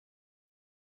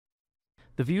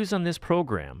The views on this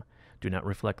program do not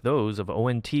reflect those of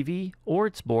ONTV or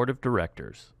its board of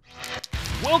directors.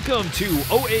 Welcome to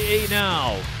OAA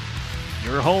Now,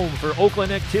 your home for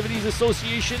Oakland Activities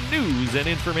Association news and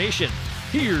information.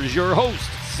 Here's your host,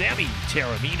 Sammy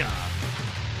Taormina.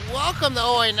 Welcome to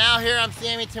OAA Now. Here I'm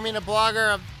Sammy Taormina,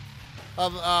 blogger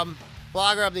of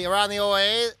the Around the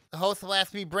OAA, the host of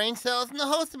Last Week Brain Cells, and the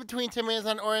host of Between 10 Minutes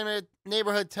on Orion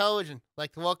Neighborhood Television. I'd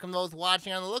like to welcome those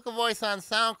watching on the Look of Voice on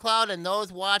SoundCloud and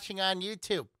those watching on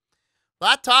YouTube. A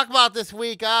lot to talk about this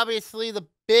week. Obviously, the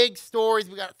big stories.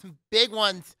 We got some big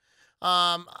ones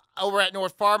over at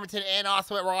North Farmington and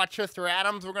also at Rochester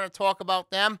Adams. We're going to talk about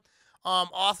them.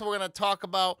 Also, we're going to talk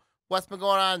about what's been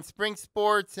going on in spring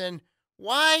sports and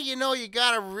why, you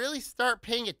got to really start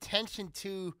paying attention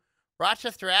to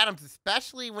Rochester Adams,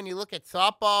 especially when you look at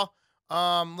softball,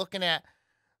 looking at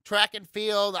track and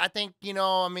field. I think,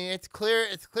 it's clear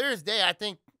as day. I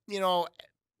think,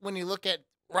 when you look at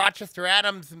Rochester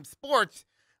Adams and sports,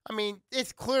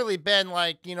 it's clearly been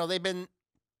they've been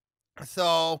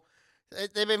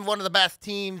one of the best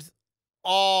teams.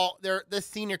 This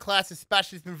senior class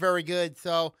especially has been very good.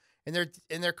 So, and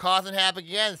they're causing havoc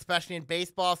again, especially in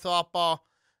baseball, softball,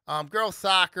 girls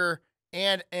soccer,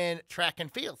 and track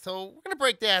and field. So we're going to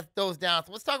break those down.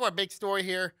 So let's talk about a big story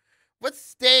here. Let's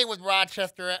stay with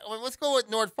Rochester. Let's go with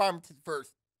North Farmington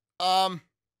first.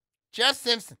 Jeff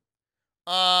Simpson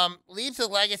leaves a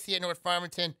legacy at North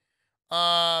Farmington.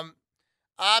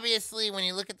 Obviously, when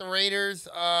you look at the Raiders,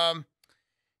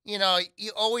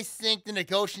 you always think the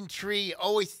negotiation tree. You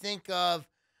always think of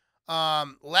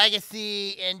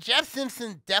legacy. And Jeff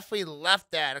Simpson definitely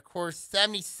left that. Of course,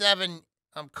 77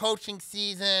 coaching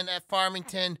season at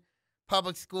Farmington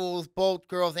Public Schools, both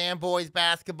girls and boys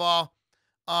basketball.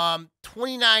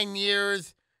 29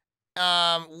 years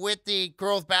with the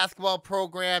girls basketball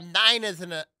program. 9 as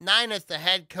the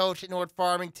head coach at North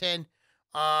Farmington.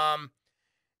 That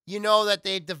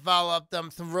they've developed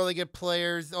some really good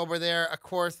players over there. Of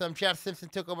course, Jeff Simpson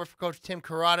took over for Coach Tim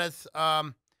Carruthers.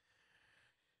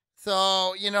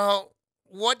 So,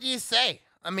 what do you say?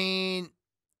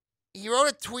 He wrote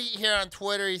a tweet here on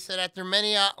Twitter. He said, after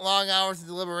many long hours of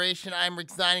deliberation, I'm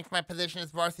resigning from my position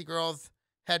as varsity girls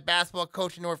head basketball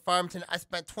coach at North Farmington. I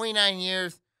spent 29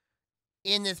 years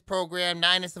in this program,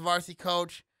 9 as the varsity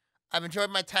coach. I've enjoyed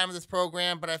my time with this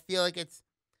program, but I feel like it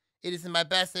is in my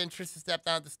best interest to step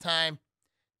down at this time.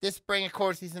 This spring, of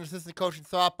course, he's an assistant coach in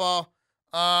softball.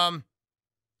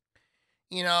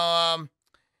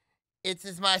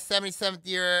 It's my 77th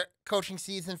year coaching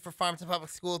season for Farmington Public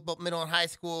Schools, both middle and high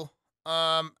school.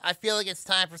 I feel like it's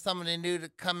time for someone new to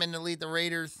come in to lead the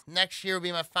Raiders. Next year will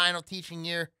be my final teaching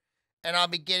year, and I'll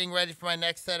be getting ready for my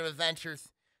next set of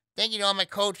adventures. Thank you to all my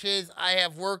coaches I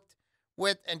have worked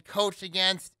with and coached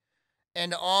against,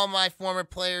 and to all my former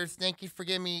players. Thank you for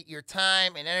giving me your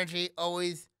time and energy.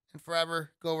 Always and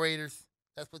forever, go Raiders.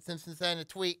 That's what Simpson said in a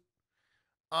tweet.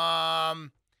 A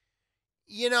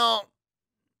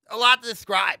lot to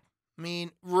describe.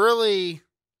 Really,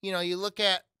 you look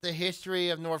at the history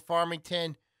of North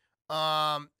Farmington.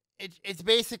 It's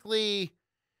basically,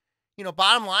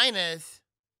 bottom line is,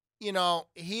 he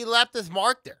left his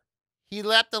mark there. He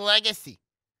left a legacy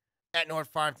at North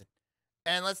Farmington.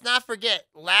 And let's not forget,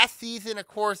 last season, of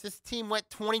course, this team went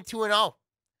 22-0,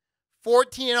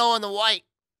 14-0 in the white.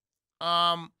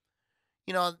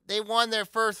 They won their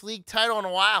first league title in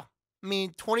a while.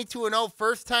 22-0,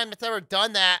 first time that's ever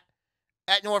done that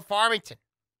at North Farmington.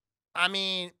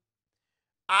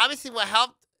 Obviously what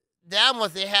helped them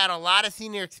was they had a lot of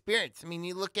senior experience.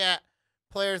 You look at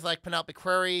players like Penelope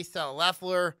Query, Stella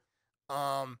Leffler,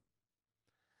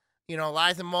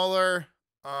 Liza Muller,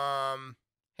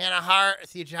 Hannah Hart,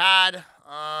 Sijad.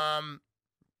 A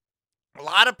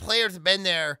lot of players have been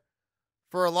there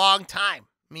for a long time.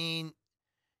 They've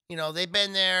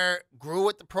been there, grew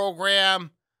with the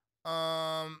program.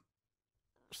 So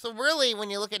really, when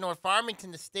you look at North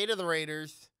Farmington, the state of the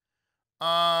Raiders,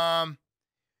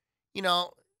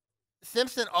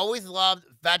 Simpson always loved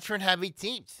veteran-heavy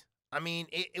teams.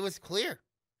 It was clear.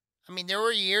 There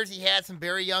were years he had some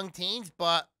very young teams,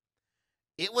 but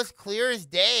it was clear as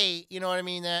day,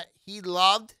 that he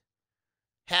loved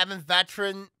having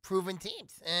veteran-proven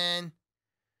teams. And,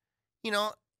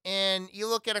 and you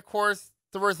look at, of course,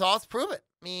 the results prove it.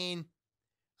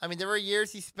 There were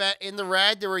years he spent in the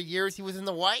red. There were years he was in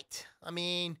the white.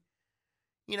 When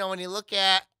you look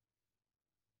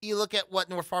at what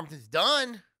North Farmington's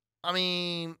done,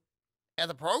 as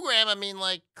a program,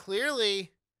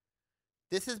 clearly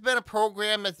this has been a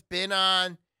program that's been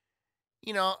on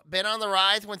the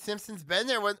rise when Simpson's been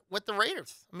there with the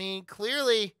Raiders.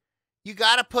 Clearly you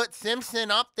got to put Simpson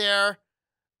up there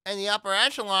and the upper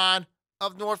echelon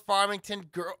of North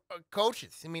Farmington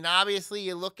coaches. I mean, obviously,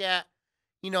 you look at,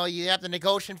 you have the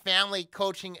Negocian family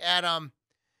coaching at,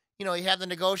 you have the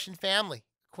Negocian family.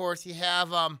 Of course, you have,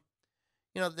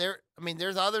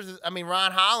 there's others. I mean,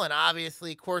 Ron Holland,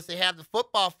 obviously. Of course, they have the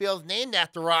football fields named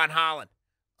after Ron Holland.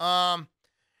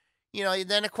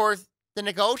 Then, of course, the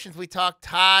Negocians. We talk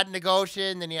Todd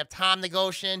Negocian, then you have Tom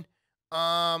Negocian.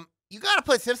 You got to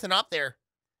put Simpson up there.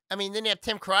 I mean, then you have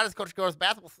Tim Carruthers, coach of girls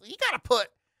basketball. You got to put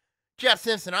Jeff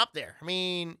Simpson up there. I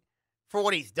mean, for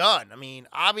what he's done. I mean,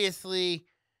 obviously,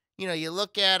 you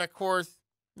look at, of course,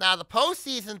 now the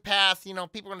postseason pass, people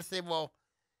are going to say, well,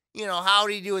 how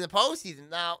did he do in the postseason?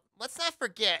 Now, let's not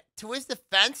forget, to his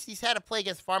defense, he's had to play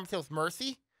against Farmington Hills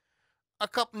Mercy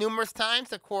numerous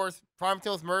times. Of course,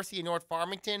 Farmington Hills Mercy and North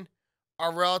Farmington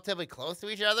are relatively close to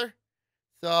each other.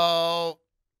 So,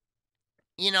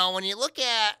 when you look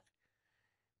at,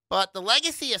 but the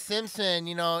legacy of Simpson,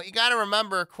 you got to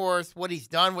remember, of course, what he's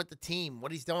done with the team,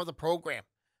 what he's done with the program.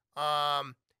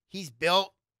 He's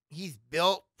built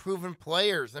proven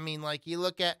players. I mean, like you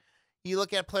look at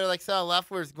a player like Sarah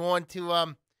Leffler is going to,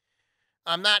 I'm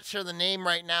not sure the name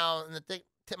right now in the tip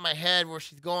of my head where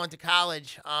she's going to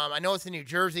college. I know it's in New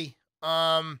Jersey.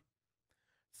 So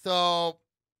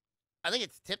I think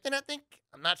it's Tipton, I think.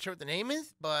 I'm not sure what the name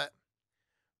is, but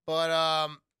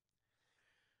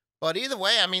either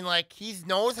way, I mean, like, he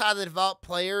knows how to develop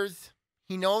players.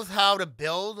 He knows how to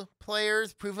build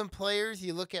players, proven players.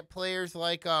 You look at players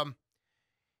like,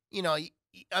 you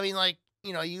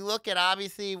look at,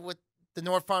 obviously, with the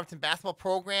North Farmington basketball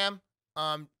program.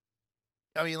 Back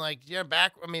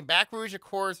Rouge, of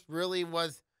course, really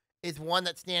is one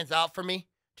that stands out for me.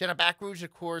 Jenna Back Rouge,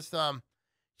 of course,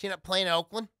 she ended up playing in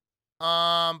Oakland.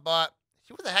 But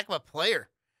she was a heck of a player.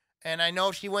 And I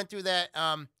know she went through that,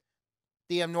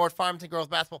 the North Farmington girls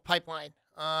basketball pipeline.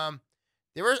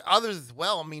 There were others as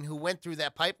well, I mean, who went through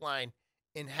that pipeline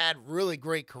and had really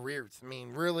great careers. I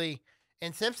mean, really.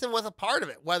 And Simpson was a part of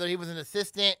it, whether he was an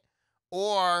assistant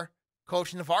or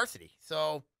coaching the varsity.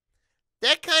 So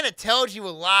that kind of tells you a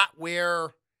lot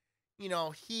where,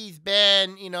 he's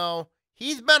been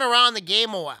around the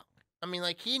game a while. I mean,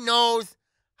 like, he knows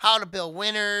how to build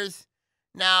winners.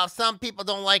 Now, some people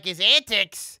don't like his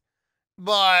antics,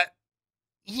 but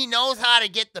he knows how to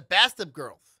get the best of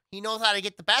girls. He knows how to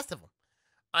get the best of them.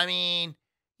 I mean,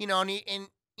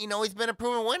 he's been a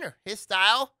proven winner. His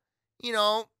style, he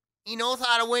knows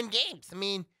how to win games. I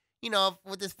mean,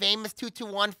 with this famous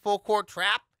 2-2-1 full court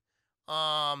trap,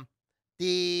 of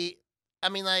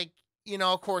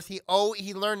course,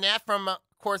 he learned that from, of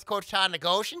course, Coach Todd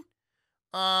Negocian.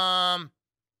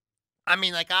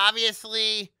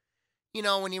 Obviously,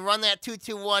 when you run that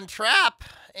 2-2-1 trap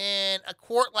in a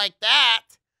court like that,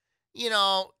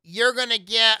 you're going to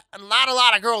get not a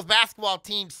lot of girls basketball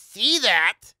teams see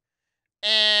that,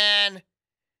 and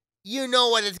you know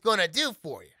what it's going to do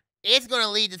for you. It's going to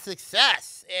lead to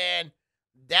success, and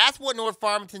that's what North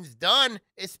Farmington's done,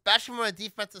 especially from a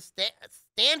defensive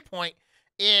standpoint,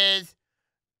 is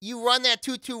you run that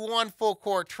 2-2-1 full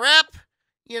court trap,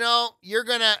 you're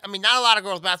going to, not a lot of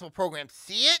girls basketball programs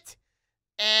see it,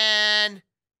 and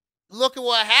look at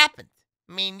what happened.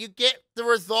 I mean, you get the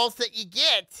results that you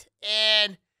get,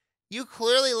 and you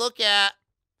clearly look at,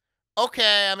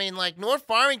 okay, North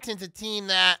Farmington's a team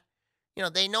that,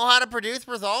 they know how to produce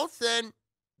results, and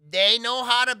they know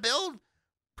how to build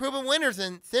proven winners,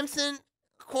 and Simpson,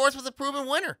 of course, was a proven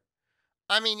winner.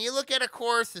 I mean, you look at, of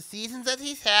course, the seasons that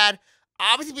he's had.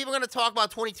 Obviously, people are going to talk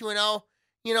about 22-0,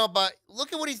 but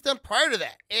look at what he's done prior to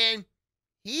that. And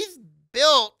he's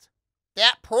built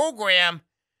that program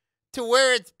to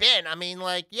where it's been.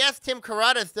 Yes, Tim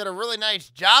Carruthers did a really nice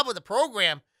job with the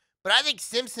program, but I think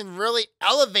Simpson really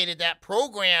elevated that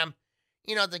program,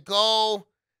 to go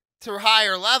to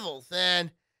higher levels.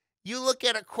 And you look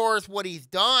at, of course, what he's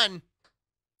done,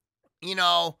 he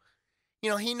knows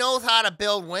how to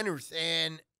build winners.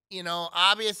 And,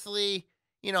 obviously,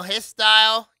 his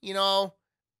style around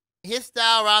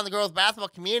the girls basketball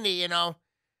community,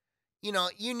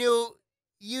 you knew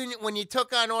when you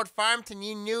took on North Farmington,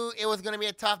 you knew it was going to be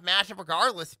a tough matchup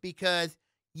regardless, because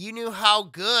you knew how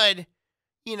good,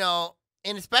 and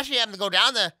especially having to go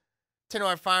down to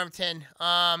North Farmington,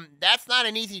 that's not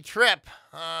an easy trip.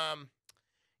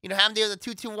 Having to deal with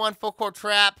the 2-2-1 full court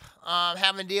trap,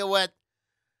 having to deal with,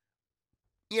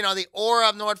 the aura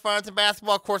of North Farmington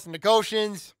basketball, of course, the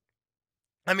Negocians.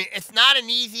 It's not an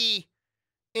easy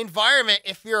environment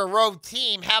if you're a road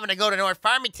team having to go to North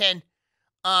Farmington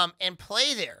and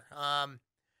play there. But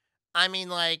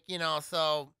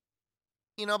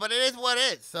it is what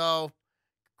it is. So,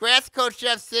 Congrats, Coach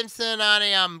Jeff Simpson, on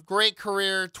a great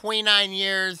career, 29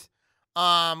 years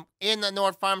in the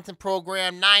North Farmington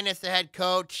program, 9 as the head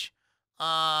coach.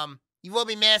 You will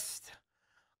be missed,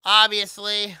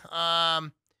 obviously.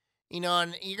 And you're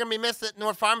going to be missed at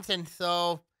North Farmington.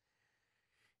 So,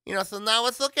 so now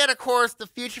let's look at, of course, the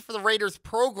future for the Raiders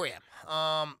program.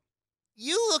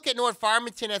 You look at North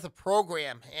Farmington as a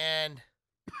program, and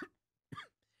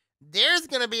there's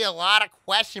going to be a lot of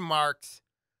question marks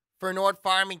for North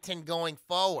Farmington going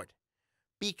forward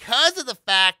because of the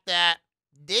fact that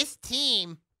this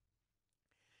team,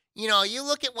 you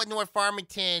look at what North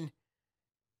Farmington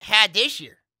had this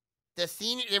year.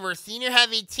 They were a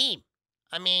senior-heavy team.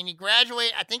 I mean, you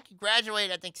graduated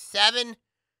 7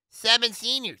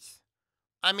 seniors.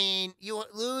 I mean, you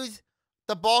lose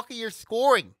the bulk of your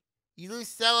scoring. You lose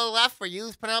Stella Leffer. You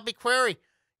lose Penelope Query.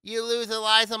 You lose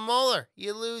Eliza Moeller.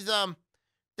 You lose,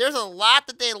 there's a lot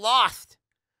that they lost.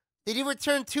 They did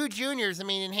return 2 juniors,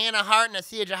 in Hannah Hart and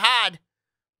Asiya Jihad.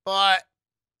 But,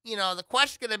 the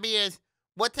question going to be is,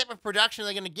 what type of production are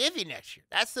they going to give you next year?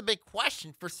 That's the big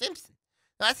question for Simpson.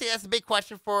 I say that's the big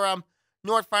question for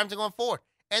North Farmington going forward.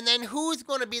 And then who's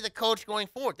going to be the coach going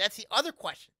forward? That's the other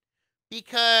question.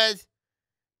 Because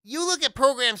you look at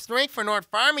program strength for North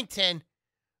Farmington,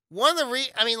 one of the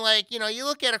you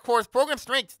look at, of course, program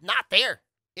strength's not there.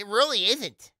 It really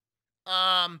isn't.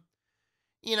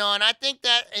 And I think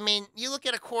that, you look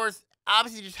at, of course,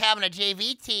 obviously just having a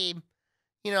JV team,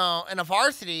 and a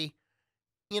varsity,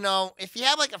 if you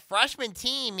have like a freshman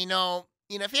team,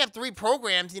 if you have 3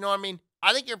 programs,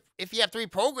 I think if you have 3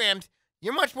 programs,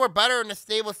 you're much more better in a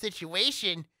stable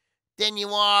situation than you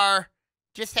are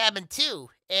just having 2.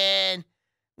 And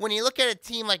when you look at a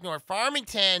team like North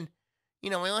Farmington, we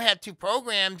only have 2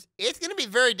 programs, it's going to be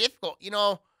very difficult.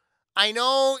 I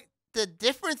know the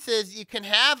differences you can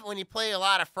have when you play a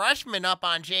lot of freshmen up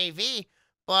on JV,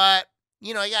 but,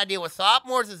 you got to deal with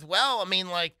sophomores as well.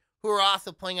 Who are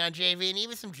also playing on JV and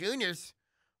even some juniors.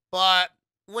 But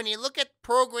when you look at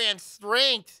program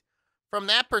strength from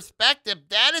that perspective,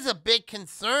 that is a big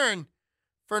concern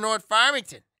for North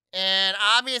Farmington. And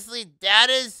obviously that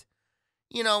is,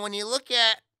 when you look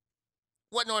at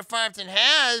what North Farmington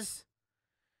has,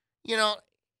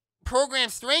 program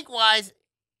strength-wise,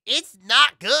 it's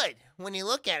not good when you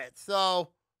look at it. So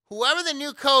whoever the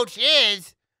new coach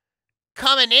is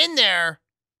coming in there,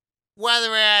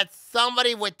 whether it's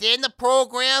somebody within the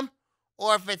program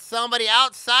or if it's somebody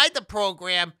outside the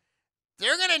program,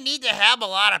 they're going to need to have a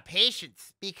lot of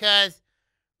patience because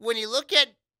when you look at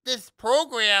this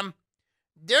program,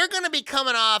 they're going to be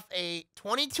coming off a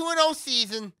 22-0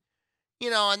 season,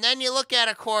 and then you look at,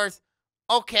 of course,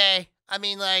 okay,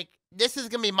 this is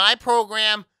going to be my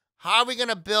program. How are we going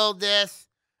to build this?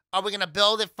 Are we going to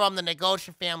build it from the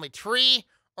Negocian family tree,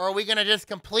 or are we going to just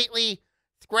completely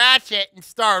scratch it and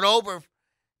start over?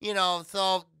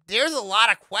 So there's a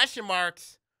lot of question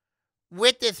marks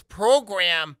with this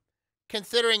program,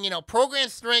 considering, program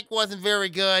strength wasn't very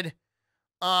good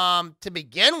to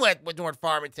begin with North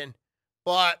Farmington.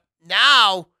 But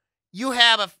now you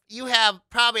have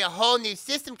probably a whole new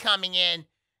system coming in,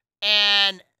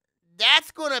 and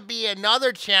that's going to be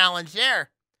another challenge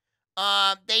there.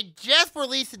 They just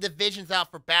released the divisions out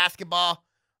for basketball.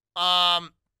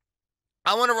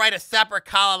 I want to write a separate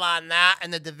column on that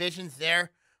and the divisions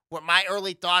there, what my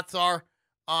early thoughts are.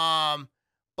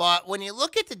 But when you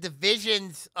look at the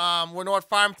divisions where North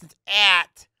Farmington's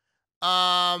at,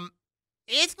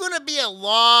 it's going to be a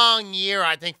long year,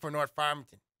 I think, for North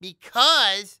Farmington.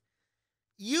 Because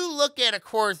you look at, of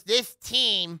course, this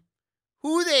team,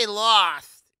 who they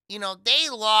lost. They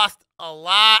lost a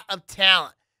lot of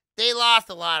talent. They lost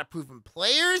a lot of proven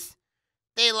players.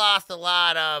 They lost a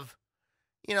lot of,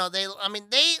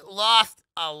 they lost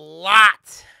a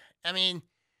lot.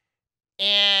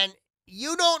 And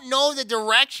you don't know the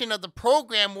direction of the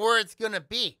program where it's going to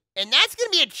be. And that's going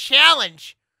to be a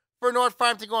challenge for North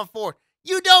Farmington going forward.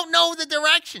 You don't know the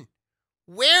direction.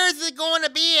 Where is it going to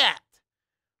be at?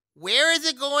 Where is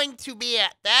it going to be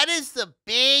at? That is the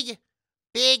big,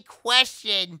 big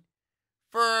question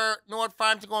for North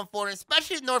Farmington going forward,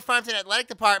 especially the North Farmington Athletic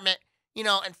Department,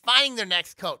 and finding their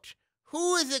next coach.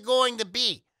 Who is it going to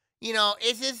be?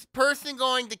 Is this person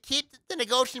going to keep the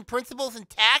Negocian principles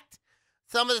intact?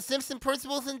 Some of the Simpson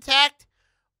principles intact?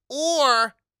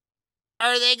 Or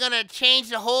are they going to change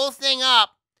the whole thing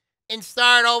up and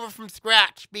start over from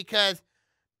scratch? Because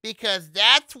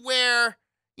that's where,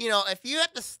 if you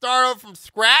have to start over from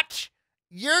scratch,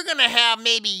 you're going to have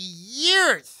maybe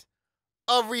years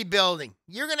of rebuilding.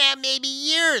 You're going to have maybe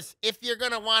years if you're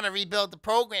going to want to rebuild the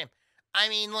program.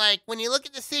 When you look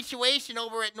at the situation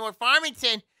over at North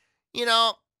Farmington,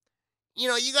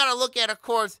 you got to look at, of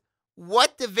course,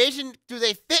 what division do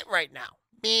they fit right now?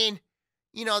 I mean,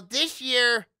 this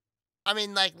year,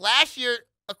 like last year,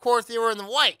 of course, they were in the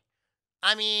white.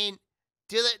 I mean,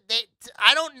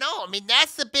 I don't know. I mean,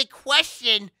 that's the big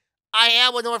question I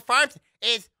have with North Farmington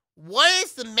is what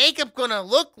is the makeup going to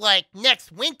look like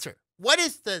next winter? What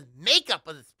is the makeup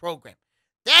of this program?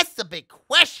 That's the big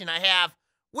question I have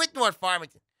with North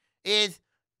Farmington is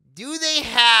do they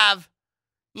have,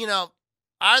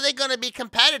 are they going to be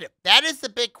competitive? That is the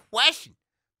big question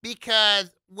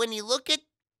because when you look at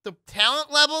the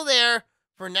talent level there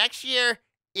for next year,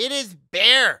 it is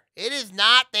bare. It is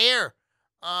not there.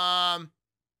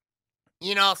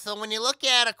 So when you look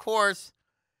at, of course,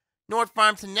 North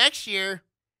Farmington next year,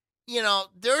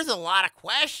 there's a lot of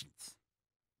questions.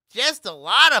 Just a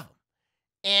lot of them.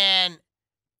 And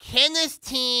can this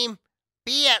team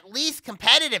be at least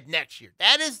competitive next year?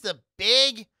 That is the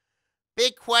big,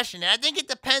 big question. And I think it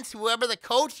depends whoever the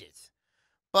coach is.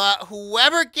 But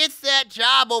whoever gets that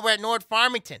job over at North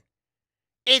Farmington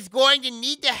is going to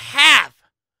need to have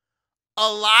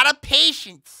a lot of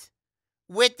patience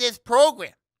with this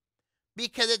program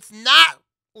because it's not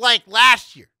like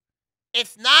last year.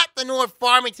 It's not the North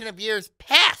Farmington of years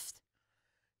past.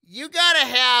 You got to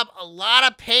have a lot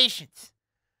of patience.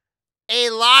 A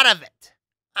lot of it.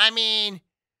 I mean,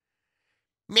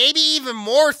 maybe even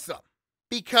more so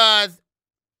because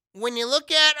when you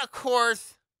look at, of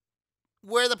course,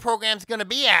 where the program's going to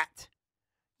be at,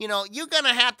 you're going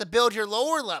to have to build your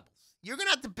lower levels. You're going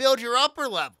to have to build your upper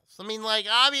levels. I mean, like,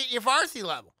 obviously, your varsity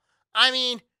level. I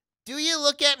mean, do you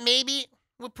look at maybe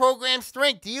with program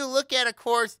strength? Do you look at, of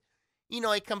course,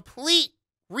 a complete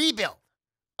rebuild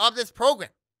of this program?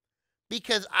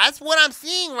 Because that's what I'm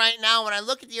seeing right now when I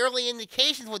look at the early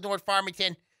indications with North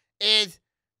Farmington is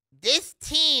this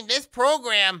team, this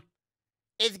program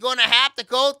is going to have to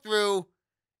go through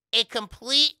a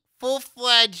complete,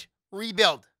 full-fledged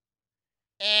rebuild.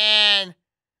 And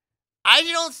I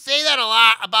don't say that a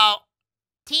lot about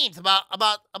teams,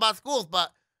 about schools,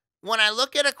 but when I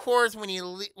look at a course, when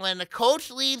the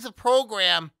coach leaves a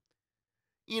program,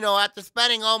 after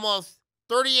spending almost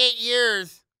 38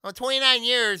 years or 29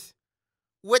 years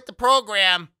with the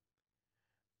program,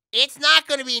 it's not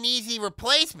going to be an easy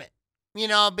replacement,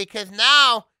 because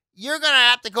now you're going to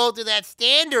have to go through that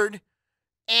standard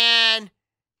and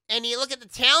you look at the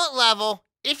talent level,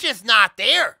 it's just not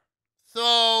there.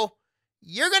 So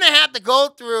you're going to have to go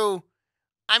through,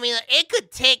 it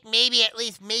could take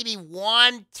maybe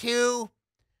 1, 2,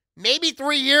 maybe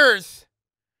 3 years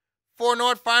for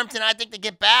North Farmington, I think, to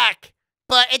get back.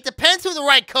 But it depends who the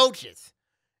right coach is.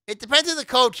 It depends who the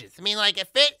coach is.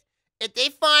 If they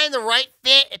find the right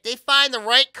fit, if they find the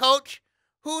right coach,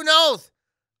 who knows?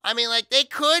 They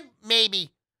could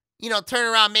maybe,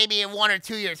 turn around maybe in 1 or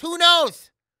 2 years. Who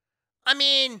knows?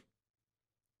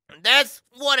 That's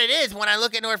what it is when I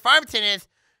look at North Farmington is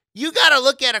you got to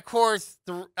look at, of course,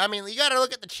 you got to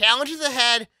look at the challenges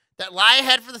ahead that lie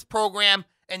ahead for this program,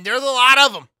 and there's a lot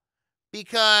of them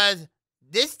because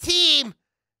this team,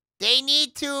 they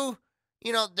need to,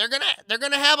 they're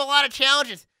gonna have a lot of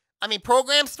challenges.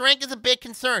 Program strength is a big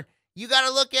concern. You got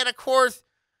to look at, of course,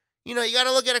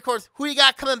 who you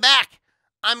got coming back.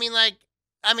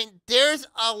 There's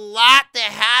a lot that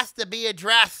has to be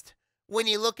addressed when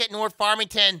you look at North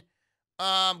Farmington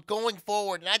going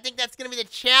forward. And I think that's going to be the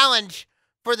challenge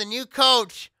for the new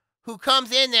coach who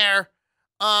comes in there,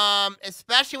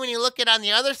 especially when you look at on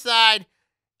the other side.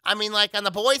 On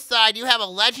the boys' side, you have a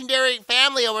legendary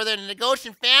family over there, the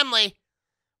Negocian family.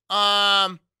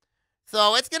 So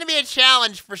it's going to be a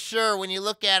challenge for sure when you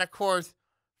look at, of course,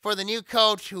 for the new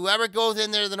coach, whoever goes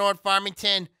in there to the North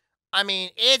Farmington.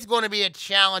 It's going to be a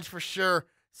challenge for sure.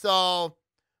 So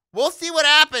we'll see what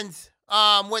happens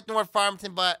with North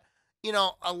Farmington, but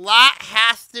a lot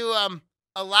has to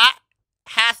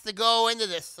go into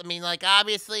this.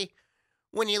 Obviously,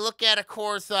 when you look at, of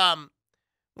course,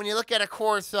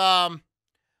 other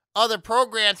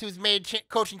programs who's made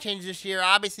coaching changes this year,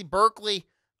 obviously Berkeley,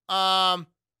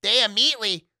 they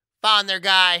immediately found their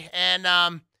guy, and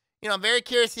I'm very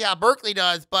curious to see how Berkeley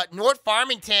does. But North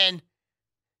Farmington,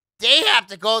 they have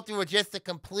to go through just a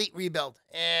complete rebuild,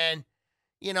 and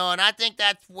I think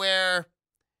that's where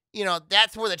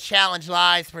the challenge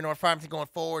lies for North Farmington going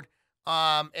forward.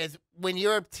 Is when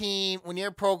you're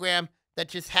a program that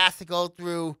just has to go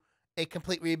through a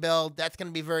complete rebuild. That's going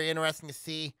to be very interesting to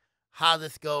see how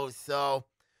this goes. So,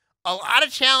 a lot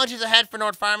of challenges ahead for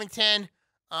North Farmington.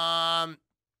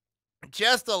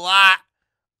 Just a lot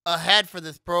ahead for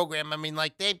this program.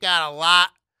 They've got a lot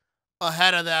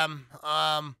ahead of them.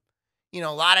 A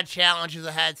lot of challenges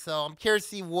ahead. So, I'm curious to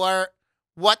see what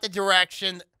the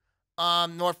direction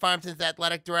North Farmington's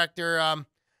athletic director,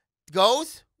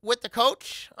 goes with the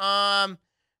coach.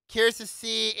 Curious to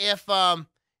see if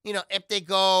if they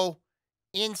go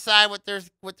inside with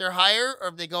their hire or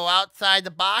if they go outside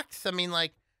the box. I mean,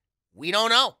 like, we don't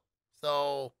know.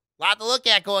 So a lot to look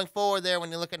at going forward there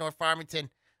when you look at North Farmington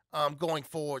going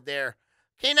forward there.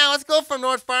 Okay, now let's go from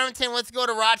North Farmington. Let's go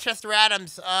to Rochester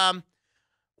Adams.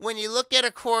 When you look at,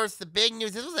 of course, the big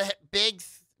news, this was a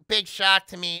big shock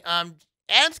to me.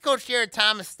 Adams coach Jared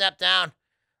Thomas stepped down.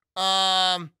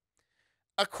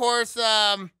 Of course,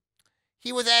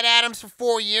 he was at Adams for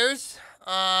 4 years.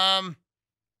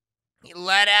 He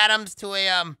led Adams to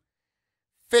a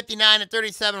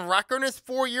 59-37 record in his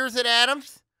 4 years at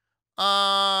Adams.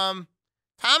 Thomas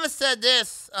said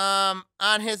this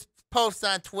on his post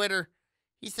on Twitter.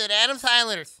 He said, Adams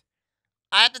Highlanders,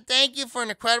 I have to thank you for an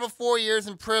incredible 4 years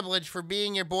and privilege for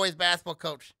being your boys' basketball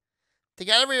coach.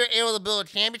 Together we were able to build a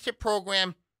championship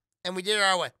program, and we did it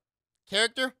our way.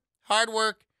 Character, hard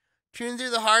work, choosing to do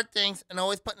the hard things, and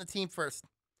always putting the team first.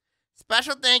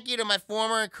 Special thank you to my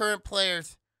former and current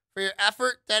players for your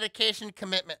effort, dedication, and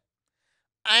commitment.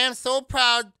 I am so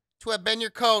proud to have been your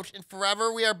coach, and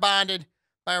forever we are bonded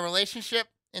by a relationship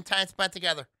and time spent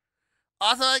together.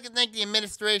 Also, I'd like to thank the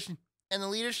administration and the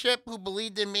leadership who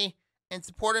believed in me and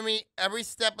supported me every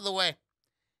step of the way.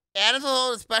 Adams will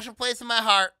hold a special place in my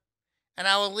heart, and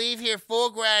I will leave here full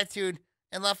of gratitude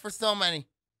and love for so many.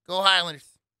 Go Highlanders.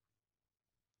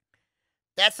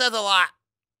 That says a lot.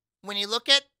 When you look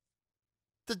at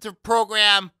the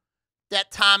program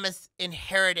that Thomas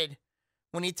inherited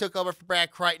when he took over for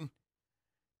Brad Crichton,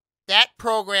 that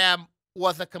program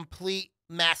was a complete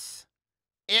mess.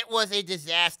 It was a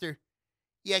disaster.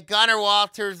 You had Gunnar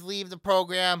Walters leave the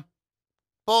program.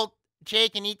 Both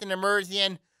Jake and Ethan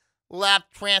Emerzian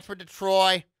left, transferred to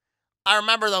Troy. I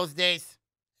remember those days.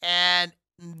 And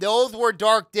those were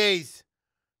dark days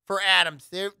for Adams.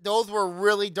 Those were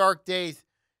really dark days.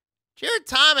 Jared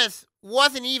Thomas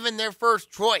wasn't even their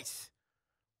first choice.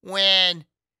 Nick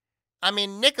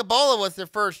Ebola was their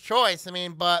first choice.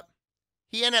 But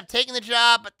he ended up taking the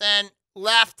job, but then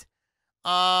left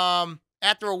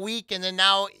after a week, and then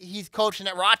now he's coaching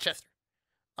at Rochester.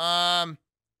 And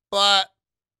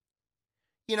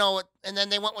then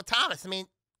they went with Thomas.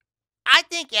 I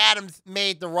think Adams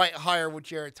made the right hire with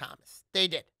Jared Thomas. They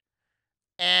did.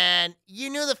 And you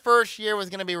knew the first year was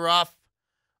going to be rough.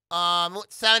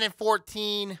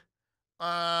 7-14.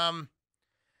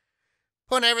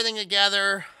 Putting everything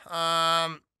together.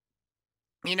 And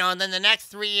then the next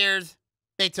 3 years,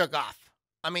 they took off.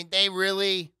 They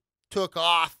really took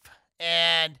off.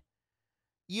 And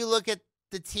you look at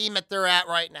the team that they're at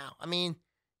right now.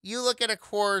 You look at, of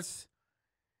course,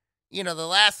 the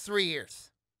last 3 years.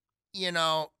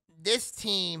 This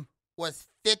team was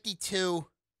 52.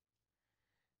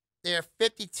 They're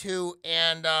 52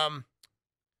 and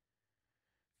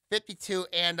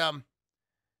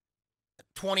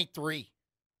 23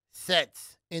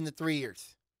 cents in the 3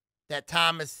 years that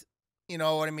Thomas,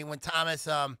 when Thomas,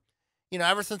 ever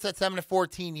since that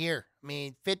 7-14 year,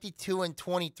 52 and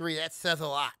 23, that says a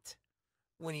lot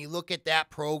when you look at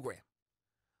that program.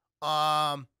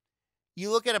 You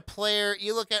look at a player,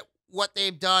 you look at what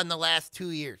they've done the last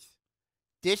 2 years.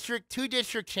 Two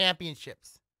district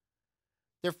championships.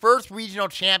 Their first regional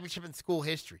championship in school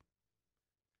history.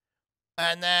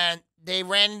 And then they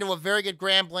ran into a very good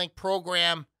Grand Blanc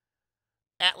program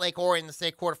at Lake Orion in the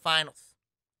state quarterfinals.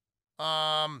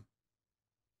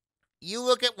 You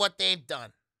look at what they've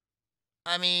done.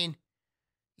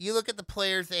 You look at the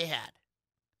players they had.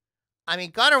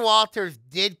 Gunnar Walters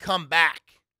did come back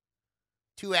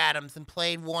to Adams and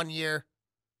played 1 year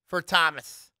for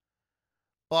Thomas.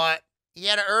 But he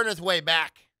had to earn his way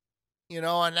back.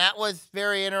 And that was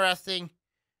very interesting,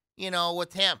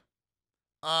 with him.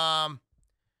 I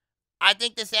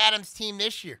think this Adams team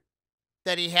this year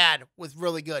that he had was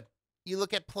really good. You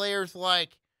look at players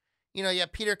like, you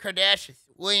have Peter Kardashian,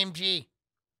 William G.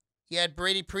 You had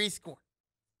Brady Prescorn.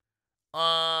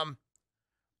 All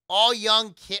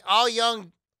young.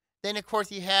 Then, of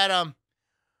course, you had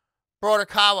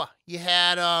Brodakawa. You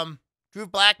had Drew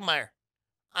Blackmeyer.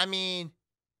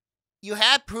 You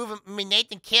had proven.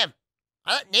 Nathan Kim.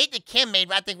 Nathan Kim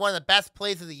made, I think, one of the best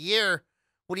plays of the year.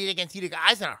 What he did against Utica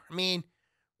Eisenhower.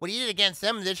 What he did against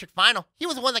them in the district final, he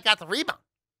was the one that got the rebound.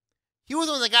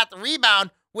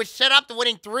 Which set up the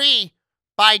winning three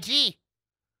by G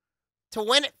to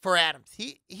win it for Adams.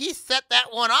 He set that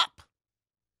one up.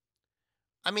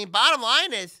 Bottom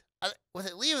line is, was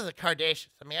it Lee or was it Kardashian?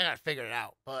 I got to figure it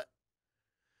out. But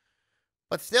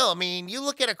still, you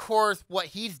look at, of course, what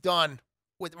he's done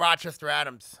with Rochester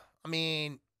Adams.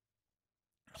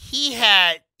 he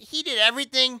did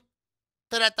everything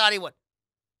that I thought he would.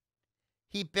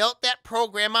 He built that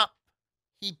program up.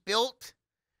 He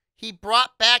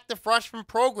brought back the freshman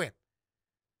program.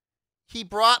 He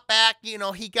brought back, he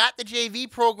got the JV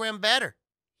program better.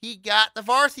 He got the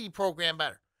varsity program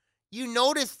better. You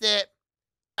notice that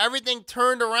everything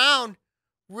turned around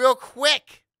real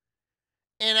quick.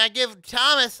 And I give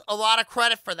Thomas a lot of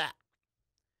credit for that.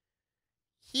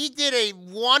 He did a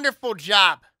wonderful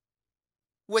job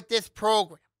with this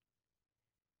program.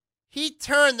 He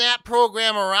turned that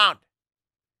program around.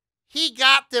 He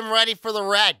got them ready for the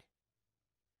Red.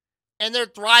 And they're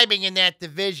thriving in that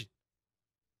division.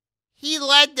 He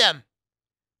led them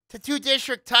to 2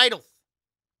 district titles,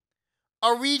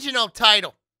 a regional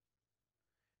title.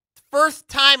 First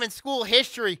time in school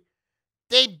history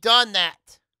they've done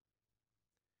that.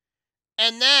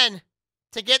 And then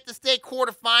to get the state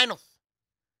quarterfinals,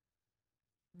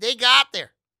 they got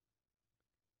there.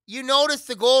 You notice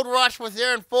the Gold Rush was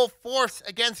there in full force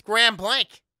against Grand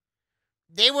Blanc.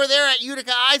 They were there at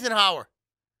Utica Eisenhower.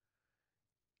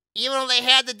 Even though they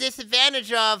had the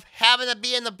disadvantage of having to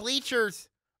be in the bleachers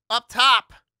up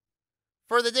top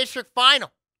for the district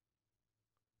final.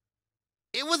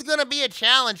 It was going to be a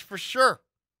challenge for sure.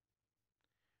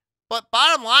 But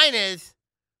bottom line is,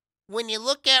 when you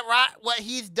look at what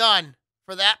he's done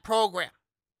for that program,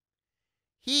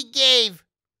 he gave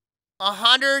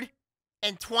 120%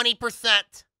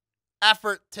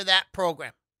 effort to that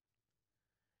program.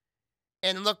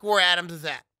 And look where Adams is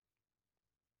at.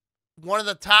 One of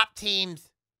the top teams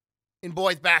in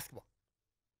boys basketball.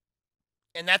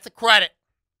 And that's a credit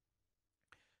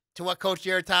to what Coach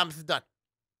Jared Thomas has done.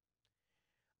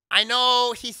 I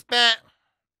know he spent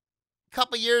a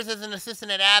couple years as an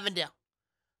assistant at Avondale.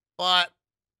 But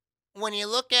when you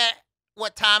look at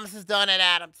what Thomas has done at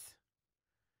Adams,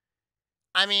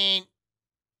 I mean,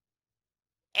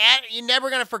 you're never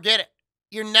going to forget it.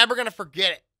 You're never going to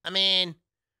forget it. I mean,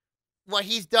 what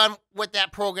he's done with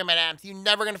that program at Adams, you're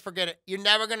never going to forget it. You're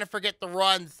never going to forget the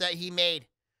runs that he made.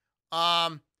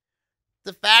 The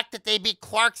fact that they beat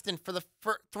Clarkston for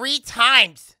 3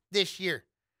 times this year.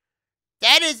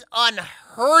 That is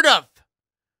unheard of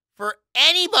for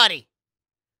anybody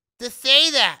to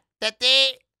say that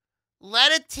they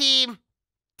led a team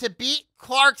to beat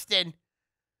Clarkston,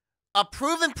 a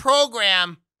proven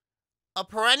program, a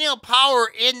perennial power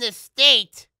in this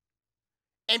state,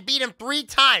 and beat them 3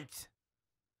 times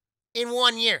in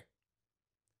 1 year.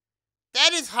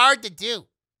 That is hard to do.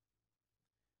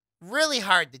 Really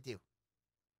hard to do.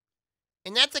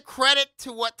 And that's a credit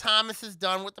to what Thomas has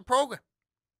done with the program.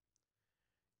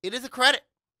 It is a credit.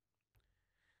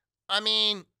 I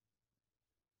mean,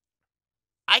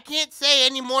 I can't say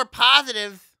any more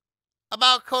positives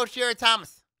about Coach Jared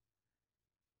Thomas.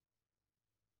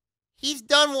 He's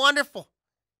done wonderful.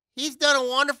 He's done a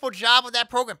wonderful job with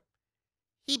that program.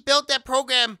 He built that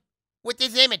program with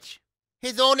his image,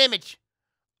 his own image.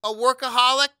 A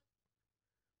workaholic,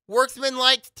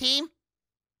 worksman-like team.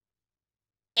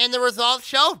 And the results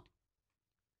showed.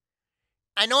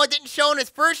 I know it didn't show in his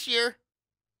first year,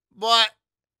 but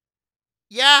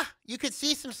yeah, you could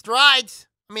see some strides.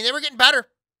 I mean, they were getting better.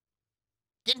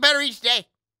 Getting better each day.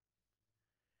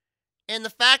 And the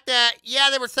fact that, yeah,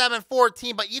 they were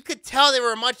 7-14, but you could tell they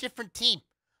were a much different team.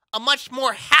 A much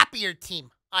more happier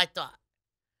team, I thought.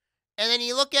 And then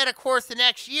you look at, of course, the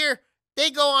next year, they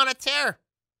go on a tear.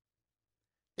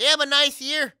 They have a nice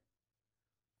year.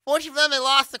 Fortunately for them, they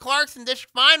lost the Clarkson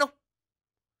district final.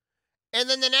 And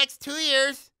then the next 2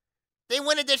 years, they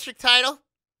win a district title.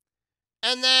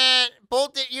 And then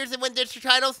both years they win district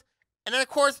titles. And then, of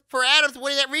course, for Adams,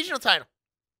 winning that regional title.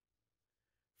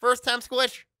 First time school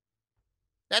history.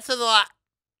 That says a lot.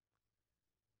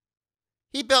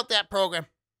 He built that program.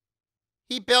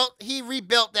 He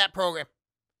rebuilt that program.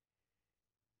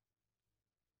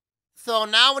 So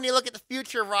now when you look at the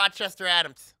future of Rochester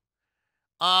Adams,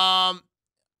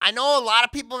 I know a lot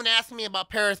of people have been asking me about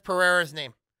Paris Pereira's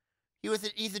name.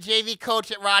 He's a JV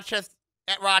coach at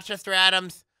Rochester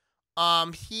Adams.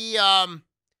 I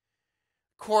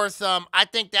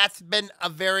think that's been a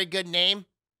very good name.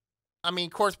 I mean,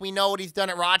 of course, we know what he's done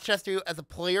at Rochester as a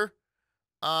player.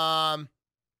 I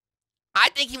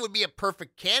think he would be a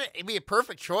perfect candidate. He'd be a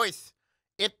perfect choice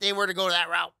if they were to go that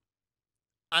route.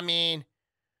 I mean,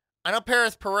 I know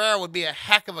Paris Pereira would be a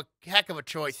heck of a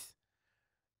choice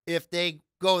if they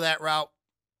go that route.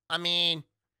 I mean,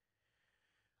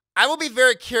 I will be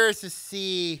very curious to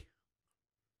see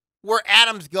where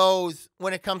Adams goes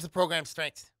when it comes to program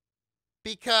strength.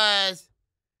 Because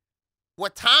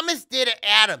what Thomas did at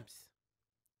Adams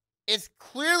is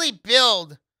clearly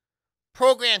build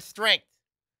program strength.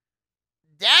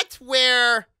 that's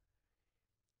where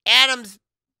Adams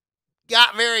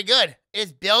got very good,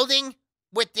 is building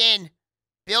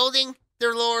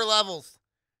their lower levels.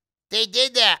 They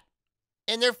did that,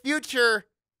 and their future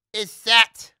is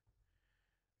set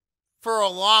for a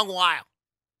long while.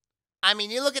 I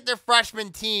mean, you look at their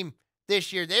freshman team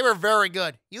this year, they were very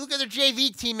good. You look at their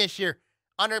JV team this year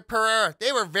under Pereira,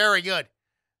 they were very good.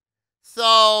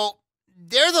 So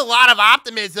there's a lot of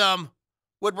optimism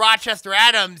with Rochester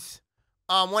Adams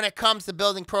when it comes to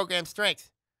building program strength.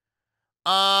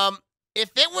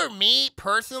 If it were me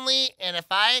personally, and if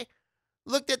I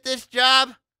looked at this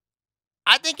job,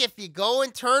 I think if you go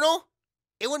internal,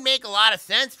 it would make a lot of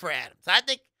sense for Adams. I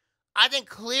think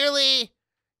clearly,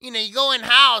 you go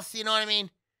in-house, you know what I mean?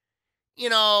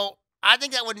 I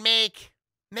think that would make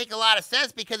a lot of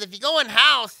sense, because if you go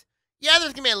in-house, yeah,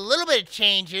 there's going to be a little bit of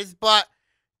changes, but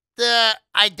the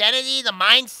identity, the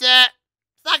mindset,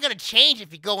 it's not going to change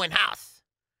if you go in-house.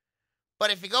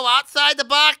 But if you go outside the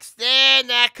box, then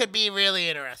that could be really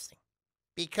interesting,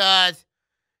 because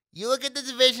you look at the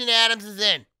division Adams is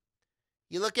in.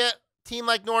 You look at a team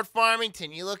like North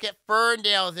Farmington. You look at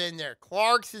Ferndale's in there.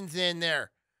 Clarkson's in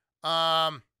there.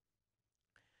 Oak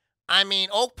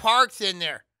Park's in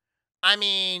there.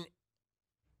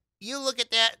 You look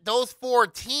at those four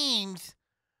teams,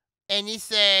 and you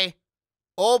say,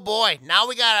 oh boy, now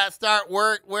we got to start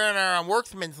wearing our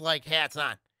worksman's like hats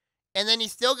on. And then you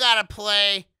still got to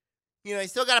play,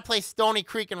 Stony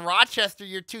Creek and Rochester,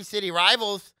 your two city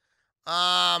rivals.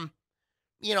 One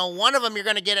of them you're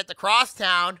going to get at the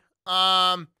Crosstown.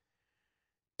 And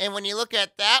when you look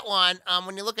at that one,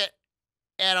 when you look at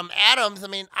Adams,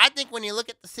 I think when you look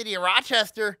at the city of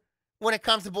Rochester, when it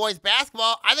comes to boys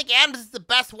basketball, I think Adams is the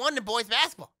best one in boys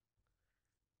basketball,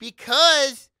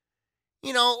 because,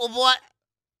 of what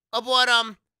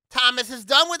Thomas has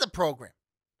done with the program.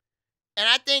 And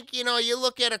I think, you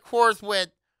look at, of course, with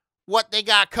what they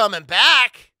got coming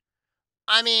back.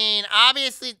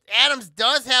 Obviously, Adams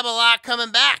does have a lot coming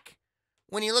back.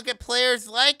 When you look at players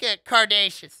like a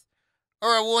Cardacious,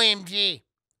 or a William G.,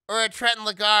 or a Trenton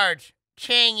Lagarde,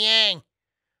 Chang Yang,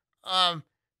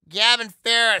 Gavin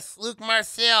Ferris, Luke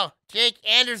Marcel, Jake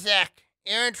Anderzak,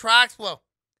 Aaron Troxwell.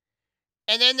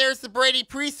 And then there's the Brady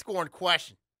Prescorn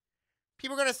question.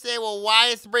 People are going to say, well, why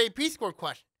is the Brady Prescorn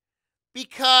question?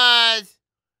 Because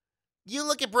you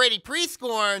look at Brady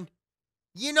Prescorn,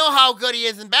 you know how good he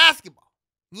is in basketball.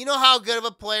 You know how good of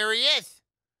a player he is.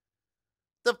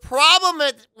 The problem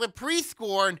with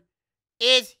Prescorn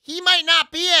is he might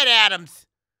not be at Adams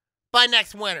by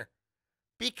next winter,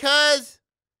 because,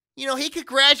 he could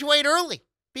graduate early,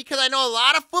 because I know a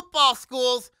lot of football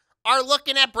schools are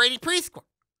looking at Brady Prescorn.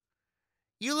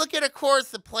 You look at, of course,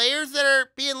 the players that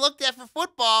are being looked at for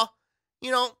football,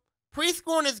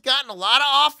 Prescorn has gotten a lot of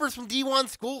offers from D1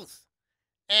 schools,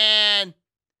 and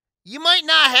you might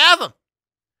not have them.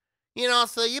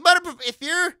 So you better, if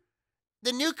you're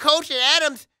the new coach at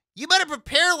Adams, you better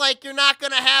prepare like you're not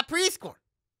going to have Prescorn.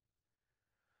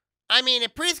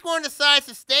 If Prescorn decides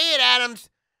to stay at Adams,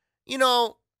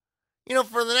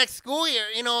 for the next school year,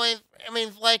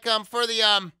 for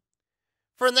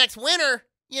the next winter,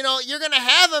 you're going to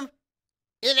have him.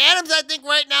 And Adams, I think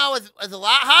right now is a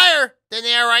lot higher than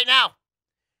they are right now.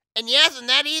 And yes, and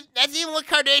that's even with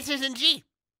Cardacious and G.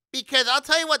 Because I'll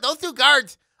tell you what, those two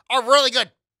guards are really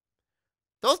good.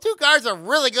 Those two guards are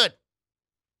really good.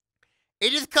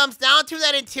 It just comes down to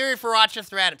that interior for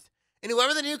Rochester Adams. And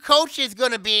whoever the new coach is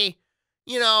going to be,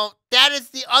 that is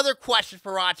the other question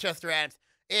for Rochester Adams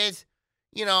is,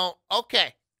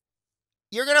 okay,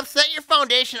 you're going to set your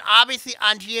foundation, obviously,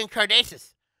 on G and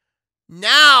Cardacious.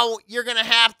 Now you're going to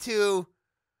have to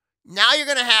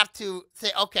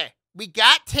say, okay, we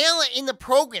got talent in the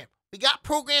program. We got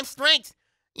program strength,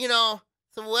 So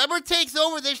whoever takes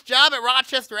over this job at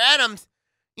Rochester Adams,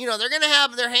 they're going to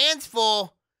have their hands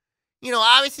full.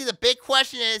 Obviously the big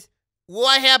question is, will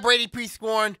I have Brady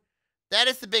Prescorn? That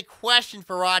is the big question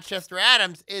for Rochester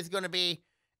Adams is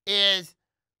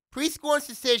Prescorn's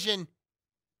decision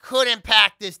could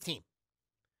impact this team.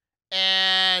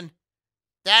 And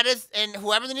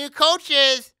whoever the new coach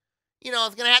is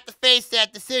going to have to face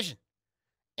that decision.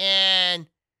 And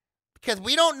because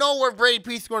we don't know where Brady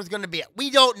Prescorn is going to be at. We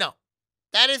don't know.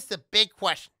 That is the big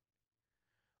question.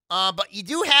 But you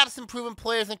do have some proven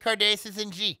players in Cardacious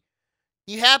and G.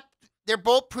 They're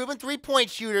both proven three-point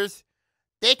shooters.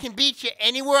 They can beat you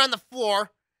anywhere on the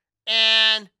floor.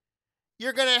 And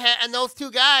you're going to and those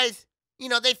two guys,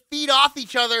 they feed off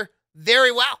each other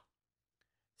very well.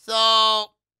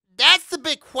 So that's the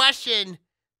big question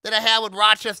that I have with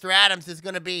Rochester Adams is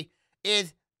going to be,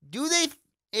 is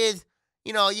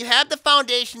You have the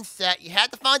foundation set. You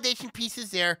have the foundation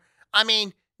pieces there. I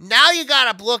mean, now you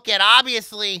got to look at,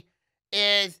 obviously,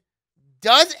 is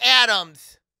does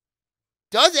Adams,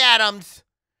 do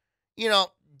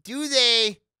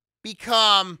they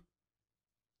become,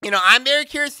 I'm very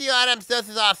curious to see how Adams does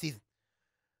this offseason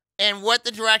and what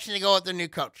the direction they go with their new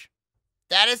coach.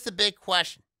 That is the big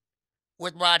question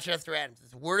with Rochester Adams.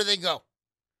 Is where do they go?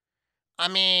 I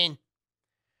mean,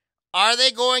 are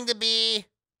they going to be,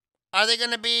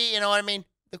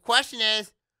 The question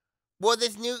is, will they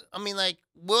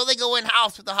go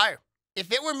in-house with the hire?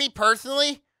 If it were me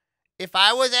personally, if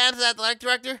I was Adams' athletic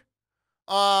director,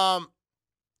 I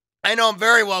know him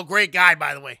very well, great guy,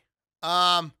 by the way.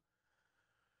 I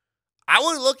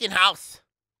would look in-house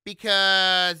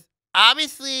because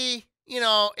obviously,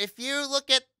 if you look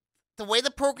at the way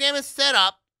the program is set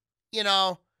up,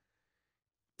 the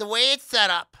way it's set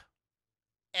up,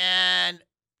 and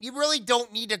you really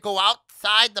don't need to go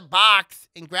outside the box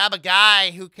and grab a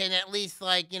guy who can at least,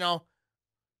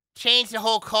 change the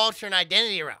whole culture and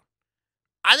identity around.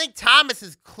 I think Thomas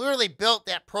has clearly built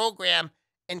that program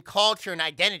and culture and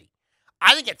identity.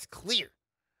 I think it's clear.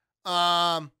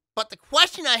 But the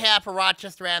question I have for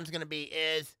Rochester Adams is going to be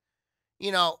is,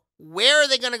 where are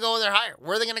they going to go with their hire?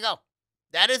 Where are they going to go?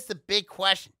 That is the big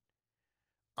question.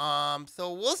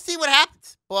 So we'll see what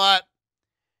happens. But,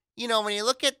 when you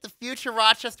look at the future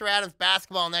Rochester Adams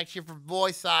basketball next year for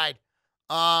boys side,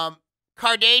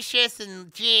 Cardacious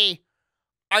and G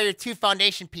are your two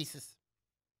foundation pieces.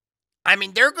 I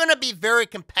mean, they're going to be very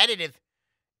competitive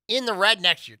in the red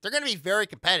next year. They're going to be very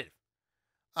competitive.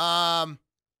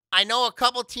 I know a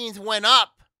couple teams went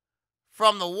up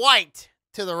from the white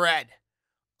to the red.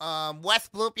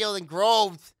 West Bloomfield and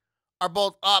Groves are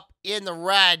both up in the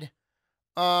red.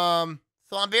 So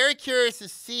I'm very curious to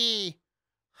see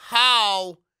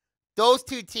how those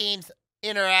two teams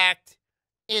interact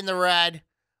in the red,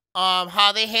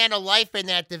 how they handle life in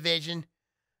that division.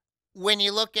 When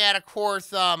you look at, of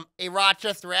course, a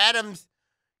Rochester Adams,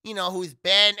 who's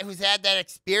had that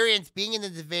experience being in the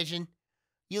division.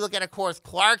 You look at, of course,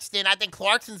 Clarkston. I think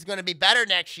Clarkston's going to be better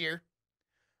next year.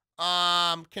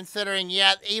 Considering,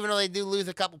 even though they do lose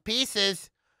a couple pieces,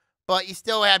 but you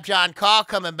still have John Call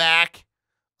coming back.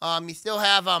 You still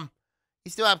have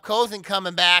Cozen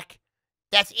coming back.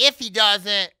 That's if he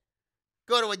doesn't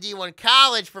go to a D1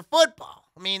 college for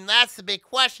football. I mean, that's the big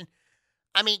question.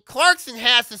 I mean, Clarkson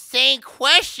has the same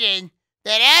question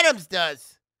that Adams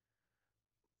does.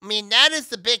 I mean, that is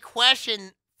the big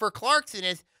question for Clarkson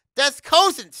is, does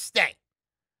Cozen stay?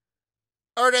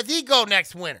 Or does he go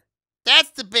next winter?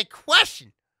 That's the big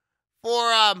question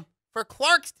for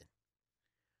Clarkston.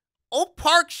 Oak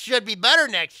Park should be better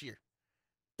next year.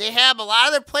 They have a lot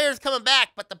of their players coming back,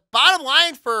 but the bottom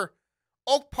line for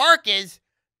Oak Park is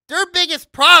their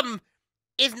biggest problem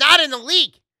is not in the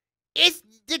league. It's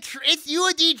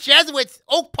UAD Jesuits,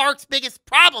 Oak Park's biggest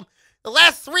problem. The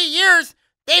last 3 years,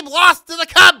 they've lost to the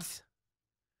Cubs.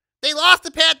 They lost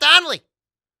to Pat Donnelly.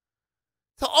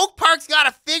 So Oak Park's got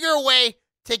to figure a way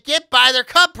to get by their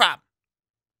Cub problem.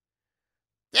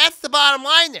 That's the bottom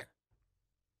line there.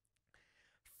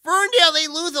 Ferndale, they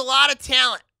lose a lot of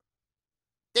talent.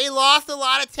 They lost a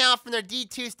lot of talent from their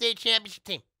D2 state championship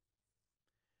team.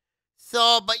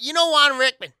 So, but Juan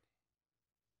Rickman.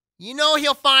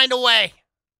 He'll find a way.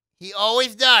 He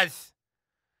always does.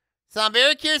 So I'm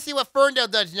very curious to see what Ferndale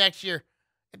does next year.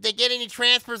 If they get any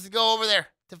transfers to go over there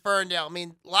to Ferndale. I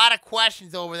mean, a lot of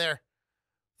questions over there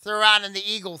surrounding the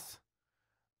Eagles.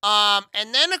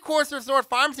 And then, of course, there's North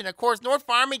Farmington. Of course, North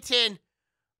Farmington,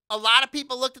 a lot of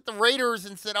people looked at the Raiders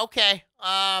and said, okay,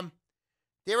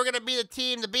 they were going to be the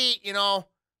team to beat,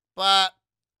 But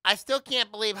I still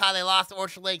can't believe how they lost to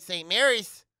Orchard Lake St.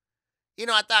 Mary's.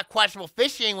 I thought questionable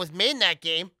fishing was made in that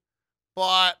game.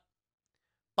 But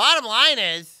bottom line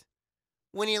is,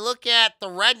 when you look at the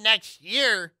Red next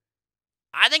year,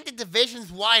 I think the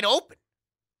division's wide open.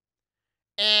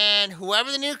 And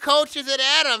whoever the new coach is at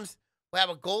Adams will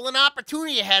have a golden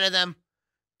opportunity ahead of them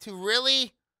to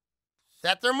really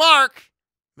set their mark,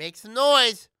 make some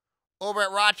noise over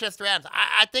at Rochester Adams.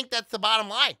 I think that's the bottom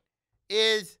line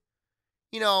is,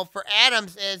 for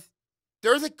Adams is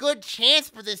there's a good chance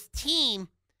for this team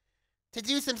to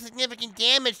do some significant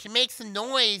damage, to make some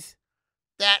noise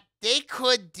that they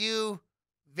could do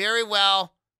very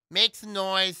well, make some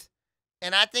noise.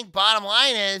 And I think bottom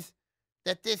line is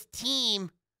that this team,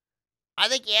 I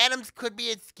think Adams could be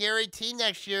a scary team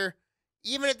next year,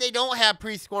 even if they don't have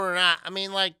preschool or not.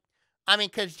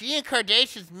 Because Gian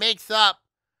Cardacious makes up,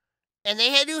 and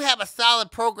they do have a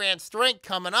solid program strength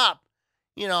coming up,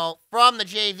 from the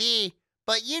JV.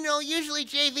 But, usually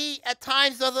JV at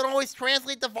times doesn't always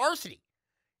translate to varsity.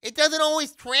 it doesn't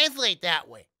always translate that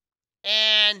way.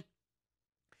 And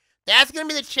that's going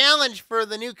to be the challenge for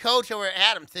the new coach over at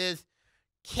Adams is,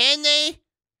 can they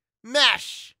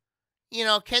mesh?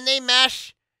 Can they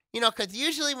mesh? Because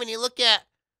usually when you look at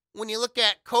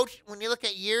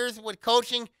years with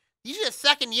coaching, usually the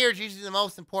second year is usually the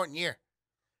most important year,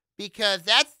 because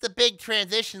that's the big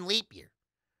transition leap year,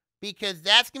 because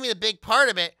that's going to be the big part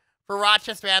of it for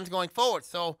Rochester Adams going forward.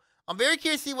 So I'm very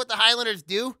curious to see what the Highlanders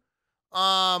do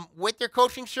with their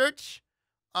coaching search.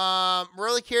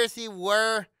 Really curious to see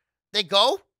where they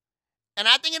go. And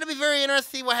I think it'll be very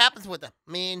interesting to see what happens with them.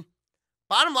 I mean,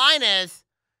 bottom line is,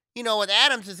 with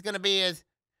Adams is going to be is,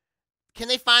 can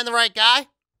they find the right guy,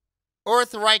 or is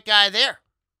the right guy there?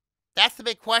 That's the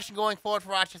big question going forward for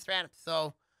Rochester Adams.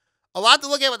 So a lot to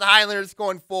look at with the Highlanders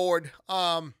going forward.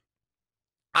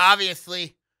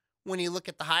 Obviously, when you look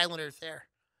at the Highlanders there.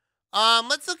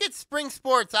 Let's look at spring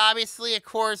sports. Obviously, of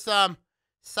course,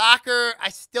 soccer. I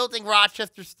still think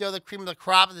Rochester's still the cream of the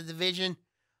crop of the division.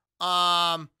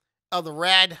 Of the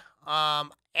Red.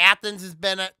 Athens has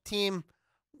been a team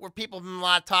where people have been a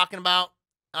lot talking about.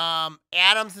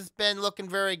 Adams has been looking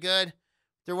very good.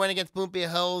 Their win against Bloomfield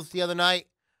Hills the other night.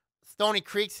 Stony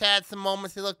Creek's had some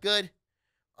moments they look good.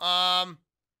 I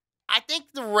think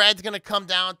the Red's going to come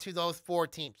down to those 4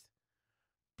 teams.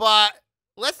 But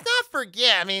let's not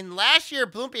forget, I mean, last year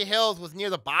Bloomfield Hills was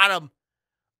near the bottom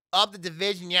of the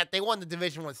division, yet they won the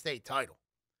Division I state title.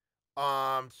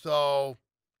 So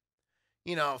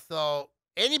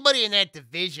anybody in that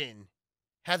division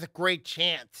has a great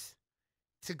chance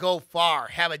to go far,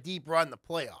 have a deep run in the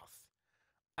playoffs.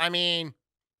 I mean,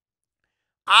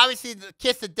 obviously the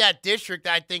kiss of death district,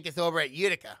 I think, is over at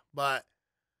Utica, but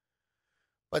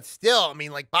still, I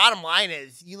mean, like, bottom line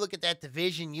is, you look at that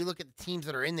division, you look at the teams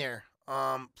that are in there,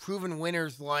 proven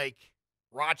winners like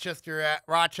Rochester,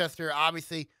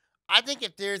 obviously. I think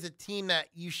if there's a team that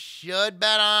you should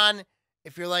bet on,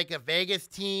 if you're like a Vegas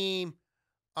team,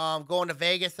 going to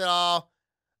Vegas at all,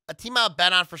 a team I would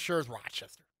bet on for sure is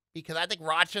Rochester, because I think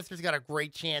Rochester's got a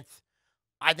great chance,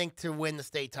 I think, to win the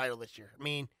state title this year. I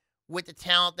mean, with the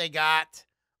talent they got,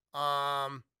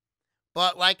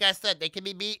 but like I said, they can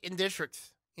be beat in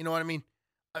districts. You know what I mean?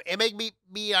 It may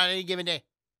be on any given day.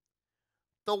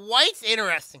 The White's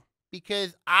interesting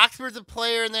because Oxford's a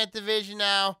player in that division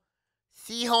now.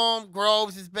 Seaholm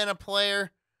Groves has been a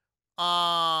player.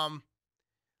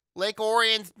 Lake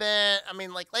Orion's been,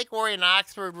 Lake Orion and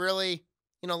Oxford really,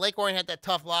 Lake Orion had that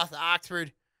tough loss to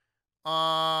Oxford.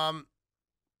 I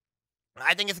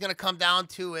think it's going to come down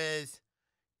to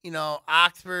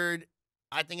Oxford.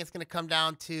 I think it's going to come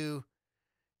down to,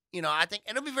 I think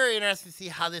it'll be very interesting to see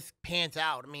how this pans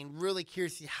out. I mean, really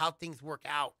curious to see how things work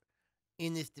out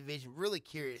in this division. Really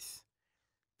curious.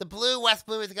 The Blue, West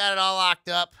Blue has got it all locked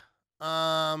up.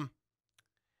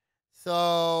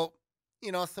 So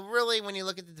really when you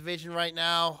look at the division right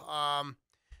now,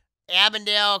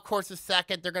 Avondale, of course, is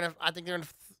second. I think they're going to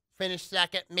finish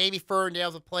second. Maybe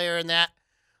Ferndale's a player in that.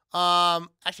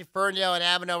 Actually, Ferndale and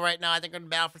Avondale right now, I think, are going to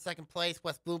battle for second place.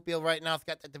 West Bloomfield right now has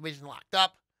got that division locked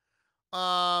up.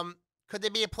 Could they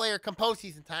be a player come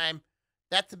postseason time?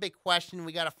 That's a big question.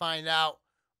 We got to find out.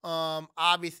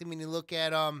 Obviously, when you look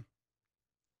at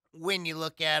with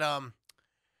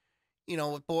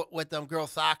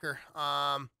girls soccer,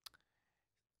 but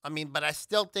I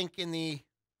still think in the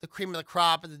cream of the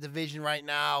crop of the division right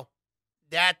now,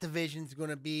 that division's going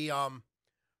to be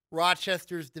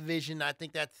Rochester's division. I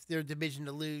think that's their division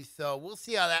to lose. So we'll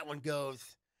see how that one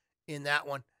goes in that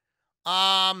one.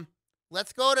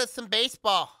 Let's go to some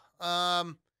baseball.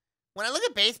 When I look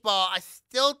at baseball, I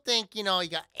still think, you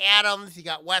got Adams, you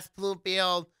got West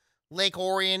Bloomfield, Lake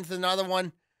Orion's another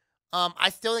one. I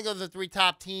still think those are the 3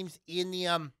 top teams in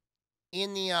the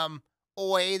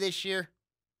OAA this year.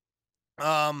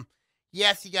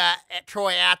 Yes, you got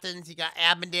Troy Athens, you got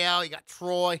Avondale, you got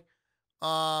Troy,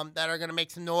 that are going to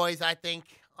make some noise, I think.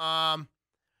 But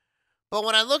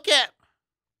when I look at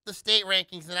the state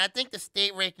rankings, and I think the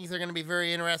state rankings are going to be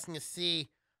very interesting to see.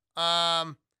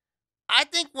 I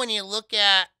think when you look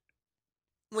at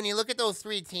those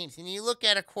 3 teams, and you look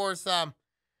at, of course,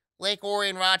 Lake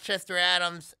Orion, Rochester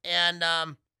Adams, and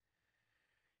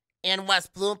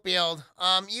West Bloomfield,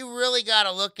 you really got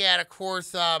to look at, of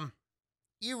course, obviously,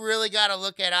 you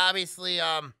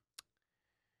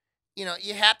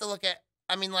have to look at,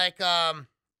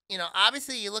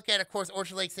 obviously you look at, of course,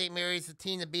 Orchard Lake St. Mary's, the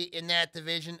team to beat in that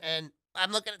division, and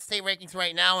I'm looking at state rankings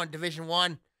right now in Division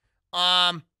I.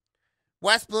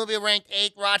 West Bloomfield ranked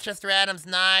 8th, Rochester Adams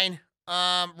 9.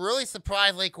 Really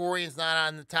surprised Lake Orion's not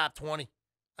on the top 20.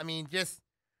 Just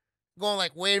going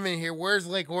like, wait a minute here, where's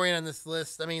Lake Orion on this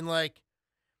list?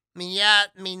 I mean, yeah,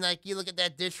 I mean, like, you look at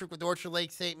that district with Orchard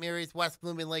Lake, St. Mary's, West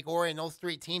Blooming, Lake Orion, those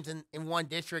three teams in one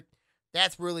district,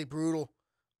 that's really brutal.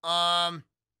 Um,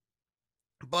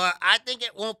 but I think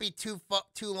it won't be too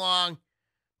long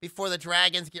before the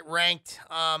Dragons get ranked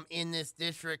in this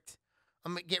district.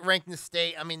 Get ranked in the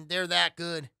state. I mean, they're that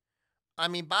good. I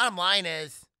mean, bottom line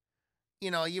is,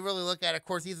 you really look at it. Of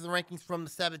course, these are the rankings from the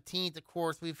 17th. Of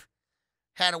course, we've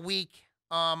had a week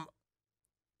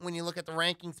when you look at the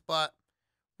rankings, but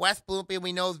West Bloomfield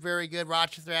we know is very good.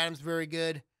 Rochester Adams very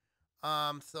good.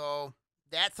 So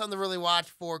that's something to really watch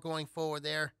for going forward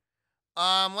there.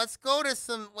 Let's go to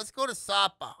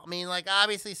softball. I mean, like,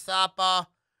 obviously softball.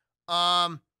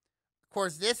 Of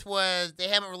course, they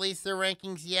haven't released their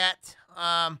rankings yet.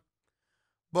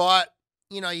 But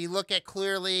you look at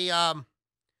clearly. I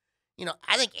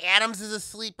think Adams is a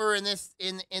sleeper in this.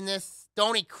 In this,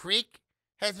 Stony Creek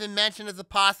has been mentioned as a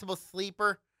possible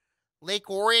sleeper.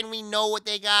 Lake Orion, we know what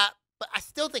they got, but I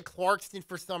still think Clarkston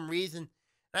for some reason.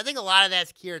 And I think a lot of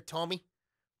that's Kira Tomey,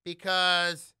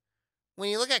 because when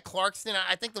you look at Clarkston,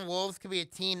 I think the Wolves could be a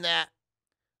team that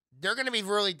they're going to be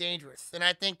really dangerous. And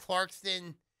I think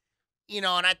Clarkston, and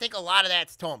I think a lot of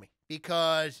that's Tomey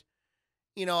because,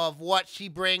 of what she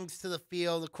brings to the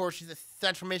field. Of course, she's a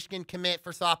Central Michigan commit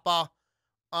for softball.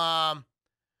 And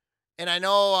I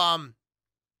know,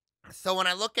 so when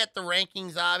I look at the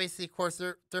rankings, obviously, of course,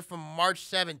 they're from March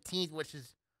 17th, which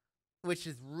is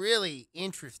really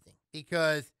interesting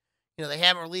because, they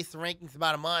haven't released the rankings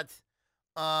about a month.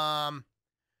 Bottom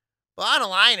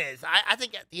line is, I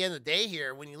think at the end of the day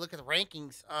here, when you look at the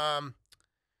rankings, I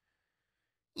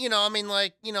mean,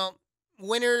 like,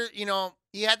 winner,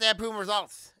 you have to have proven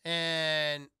results.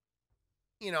 And,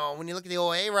 when you look at the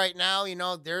OAA right now,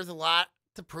 there's a lot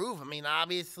to prove. I mean,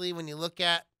 obviously, when you look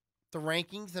at the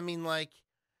rankings, I mean, like,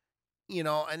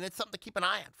 and it's something to keep an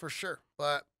eye on for sure.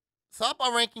 But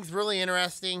softball rankings really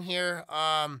interesting here.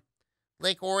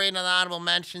 Lake Orion an honorable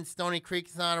mention, Stony Creek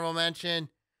is an honorable mention.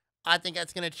 I think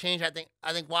that's going to change. I think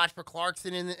watch for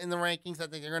Clarkson in the rankings. I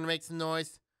think they're going to make some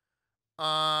noise.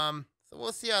 So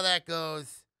we'll see how that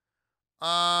goes.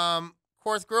 Of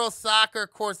course, girls soccer.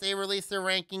 Of course, they released their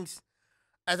rankings.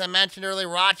 As I mentioned earlier,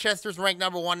 Rochester's ranked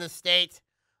number 1 in the state.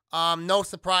 No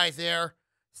surprise there.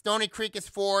 Stony Creek is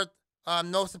 4th.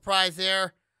 No surprise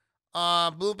there.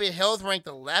 Blueberry Hills ranked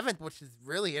 11th, which is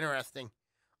really interesting.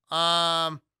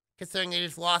 Considering they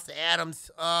just lost to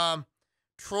Adams.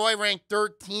 Troy ranked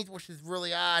 13th, which is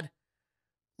really odd.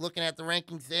 Looking at the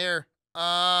rankings there.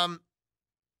 I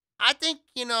think,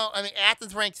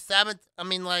 Athens ranked 7th. I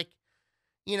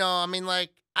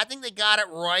think they got it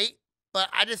right, but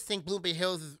I just think Blueberry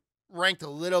Hills is ranked a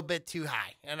little bit too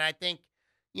high. And I think,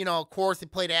 of course, they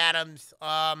played Adams.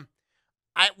 I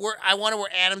wonder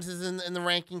where Adams is in the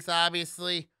rankings,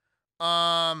 obviously.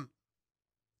 Of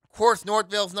course,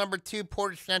 Northville's number 2,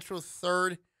 Portage Central's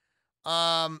 3rd.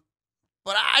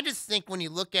 But I just think when you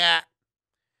look at,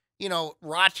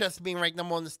 Rochester being ranked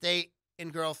number 1 in the state in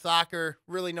girls soccer,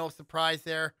 really no surprise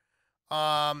there.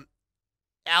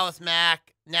 Alice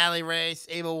Mack, Natalie Race,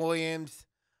 Ava Williams,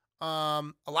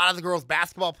 a lot of the girls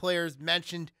basketball players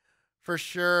mentioned for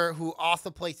sure who also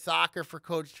play soccer for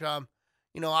Coach,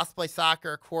 also play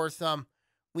soccer, of course.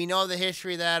 We know the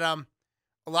history that a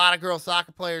lot of girls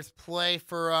soccer players play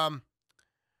for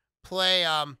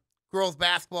girls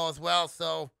basketball as well.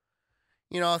 So,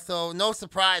 so no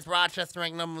surprise, Rochester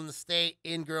ranked number 1 in the state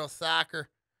in girls soccer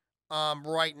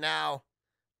right now.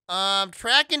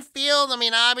 Track and field, I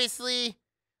mean, obviously,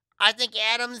 I think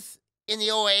Adams in the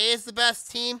OAA is the best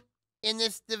team in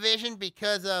this division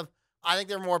because of, I think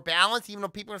they're more balanced, even though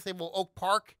people are going to say, well, Oak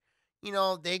Park,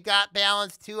 they got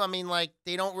balance too. I mean, like,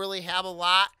 they don't really have a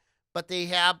lot, but they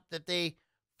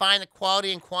find the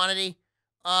quality and quantity.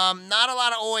 Not a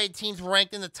lot of OAA teams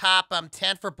ranked in the top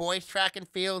 10 for boys track and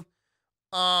field.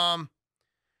 That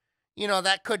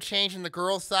could change in the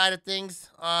girls' side of things.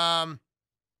 But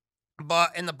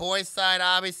in the boys' side,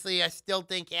 obviously, I still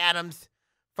think Adams,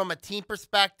 from a team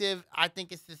perspective, I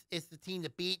think it's the team to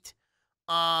beat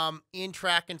in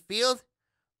track and field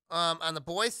on the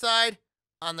boys' side.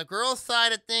 On the girls'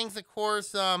 side of things, of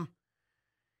course, no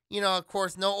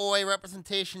OA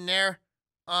representation there.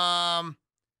 But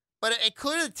it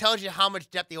clearly tells you how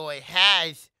much depth the OA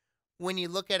has when you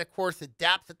look at, of course, the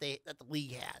depth that the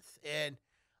league has. And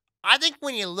I think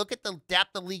when you look at the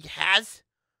depth the league has,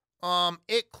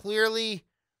 it clearly,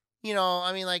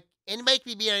 anybody can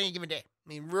be beat on any given day. I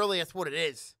mean, really, that's what it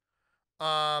is.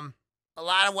 A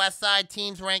lot of West Side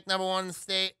teams ranked number 1 in the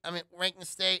state. Ranked in the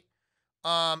state.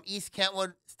 East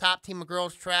Kentwood's top team of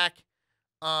girls track.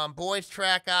 Boys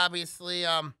track, obviously.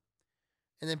 And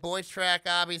then boys track,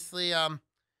 obviously,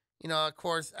 Of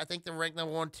course, I think they're ranked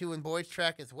number 1, 2 in boys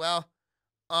track as well.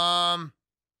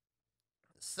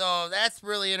 So that's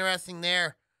really interesting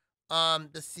there.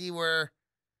 To see where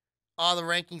all the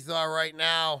rankings are right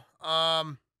now.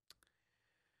 Let's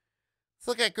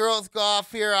look at girls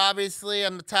golf here. Obviously,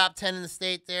 I'm the top 10 in the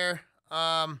state there.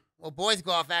 Well, boys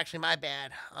golf, actually, my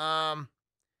bad.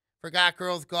 Forgot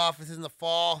girls golf is in the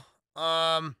fall.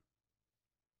 But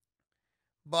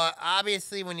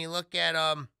obviously, when you look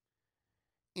at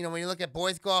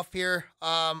boys golf here,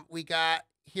 we got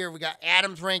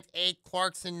Adams ranked 8th,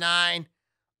 Clarkson 9.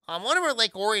 I wonder where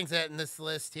Lake Orion's at in this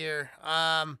list here.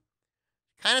 Kind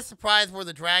of surprised where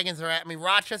the Dragons are at. I mean,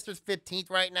 Rochester's 15th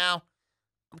right now.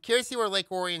 I'm curious to see where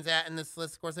Lake Orion's at in this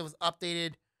list. Of course, it was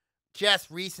updated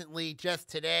just recently, just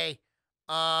today.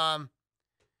 And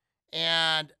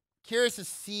curious to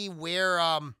see where,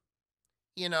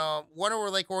 wonder where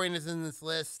Lake Orion is in this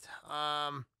list.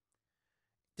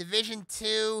 Division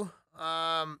 2,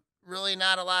 really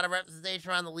not a lot of representation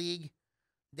around the league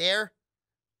there.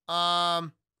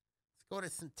 Let's go to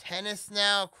some tennis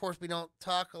now. Of course, we don't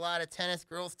talk a lot of tennis,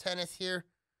 girls tennis here.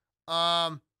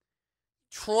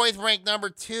 Troy's ranked number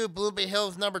 2, Blue Bay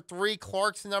Hills number 3,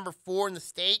 Clarkson number 4 in the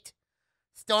state.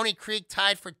 Stony Creek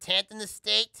tied for 10th in the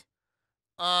state.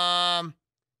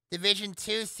 Division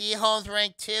 2, Seaholm's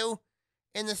ranked 2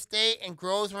 in the state, and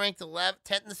Groves ranked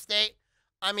 10th in the state.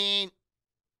 I mean,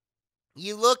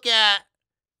 you look at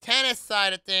tennis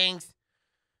side of things,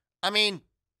 I mean,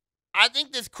 I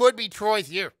think this could be Troy's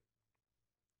year.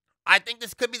 I think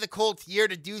this could be the Colts' year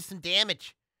to do some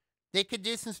damage. They could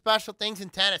do some special things in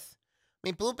tennis. I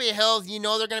mean, Blue Bay Hills, they're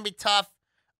going to be tough.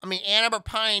 I mean, Ann Arbor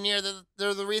Pioneer,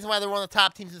 they're the reason why they're one of the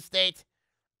top teams in the state.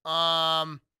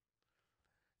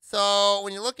 So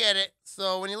when you look at it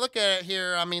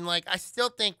here, I mean, I still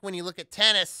think when you look at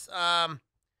tennis,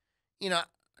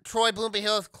 Troy, Blue Bay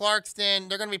Hills, Clarkston,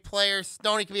 they're going to be players.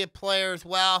 Stony could be a player as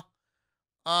well.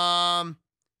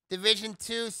 Division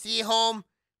 2, Seaholm,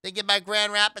 they get by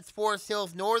Grand Rapids, Forest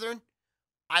Hills, Northern.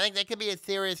 I think they could be a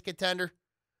serious contender.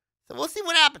 So we'll see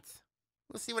what happens.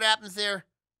 We'll see what happens there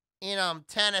in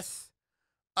tennis.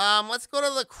 Let's go to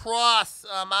lacrosse.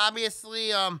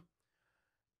 Obviously,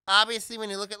 when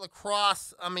you look at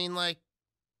lacrosse, I mean,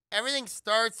 everything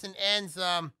starts and ends.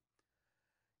 When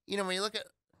you look at,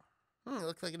 it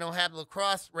looks like you don't have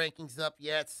lacrosse rankings up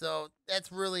yet, so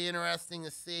that's really interesting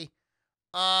to see.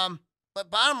 But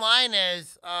bottom line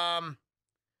is,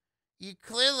 you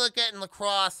clearly look at in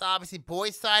lacrosse, obviously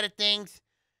boys side of things.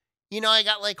 I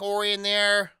got Lake Orion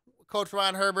there. Coach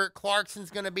Ron Herbert.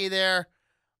 Clarkson's going to be there.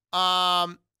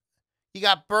 You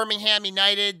got Birmingham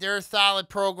United. They're a solid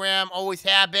program. Always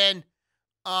have been.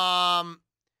 But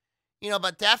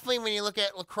definitely when you look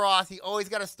at lacrosse, you always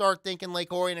got to start thinking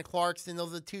Lake Orion and Clarkson. Those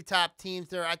are the two top teams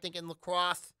there, I think, in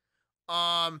lacrosse.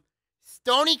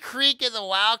 Stony Creek is a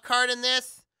wild card in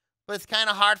this, but it's kind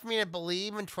of hard for me to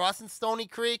believe and trust in Stony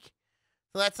Creek.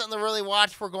 So that's something to really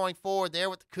watch for going forward there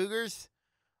with the Cougars.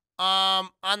 On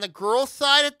the girls'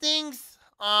 side of things,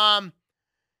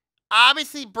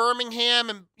 obviously Birmingham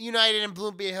and United and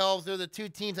Blue Bay Hills are the two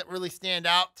teams that really stand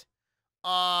out.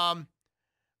 I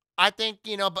think,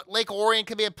 but Lake Orion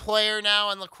could be a player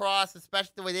now in lacrosse,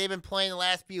 especially the way they've been playing the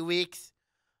last few weeks.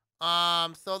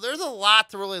 So there's a lot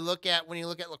to really look at when you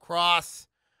look at lacrosse.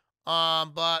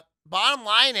 But bottom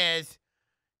line is,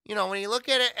 when you look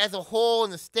at it as a whole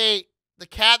in the state, the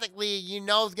Catholic League,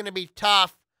 is going to be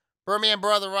tough. Birmingham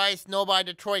Brother Rice, Novi,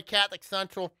 Detroit Catholic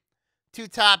Central, two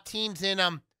top teams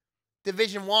in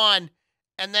Division 1.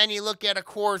 And then you look at, of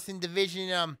course, in Division,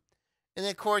 and then,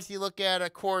 of course, you look at,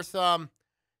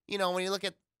 when you look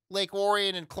at Lake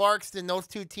Orion and Clarkston, those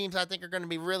two teams I think are going to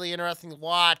be really interesting to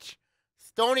watch.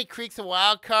 Stony Creek's a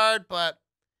wild card, but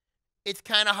it's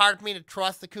kind of hard for me to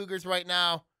trust the Cougars right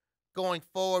now going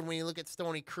forward when you look at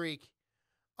Stony Creek.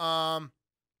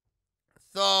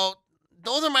 So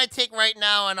those are my take right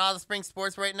now on all the spring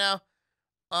sports right now.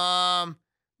 Let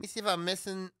me see if I'm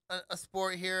missing a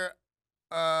sport here.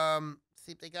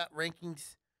 See if they got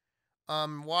rankings.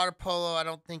 Water polo, I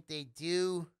don't think they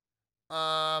do.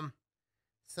 So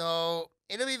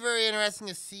it'll be very interesting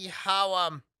to see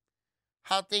how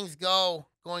things go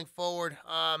going forward.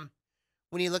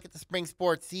 When you look at the spring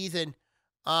sports season.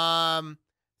 So a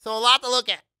lot to look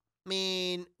at. I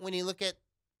mean, when you look at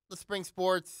the spring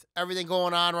sports, everything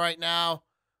going on right now.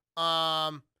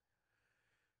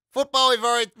 Football, we've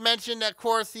already mentioned, of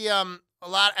course,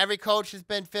 every coach has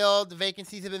been filled. The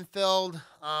vacancies have been filled.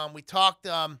 We talked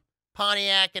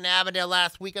Pontiac and Avondale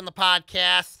last week on the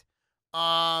podcast.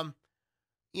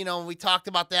 We talked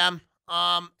about them.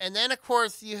 And then, of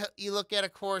course, you look at,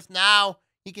 of course, now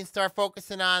you can start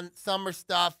focusing on summer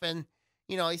stuff and,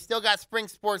 he's still got spring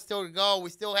sports still to go. We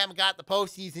still haven't got the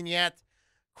postseason yet,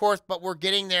 of course, but we're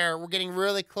getting there. We're getting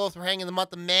really close. We're hanging the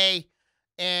month of May.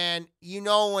 And,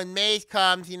 when May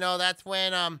comes, that's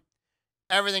when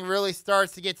everything really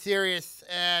starts to get serious.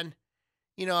 And,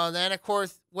 then, of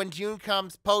course, when June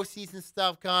comes, postseason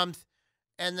stuff comes.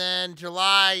 And then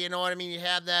July, you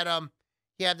have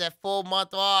that full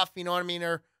month off,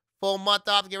 or full month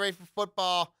off to get ready for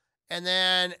football. And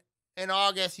then in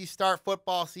August, you start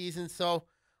football season. So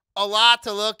a lot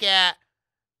to look at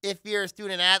if you're a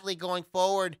student athlete going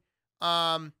forward.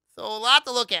 So a lot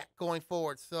to look at going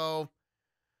forward. So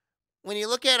when you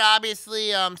look at,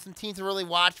 obviously, some teams to really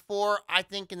watch for, I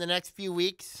think in the next few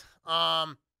weeks,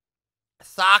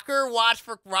 soccer, watch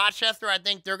for Rochester. I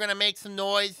think they're going to make some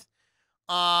noise.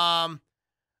 I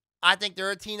think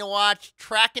they're a team to watch.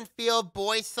 Track and field,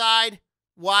 boys side,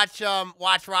 watch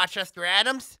Rochester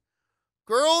Adams.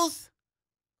 Girls,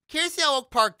 curious to see how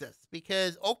Oak Park does,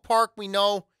 because Oak Park, we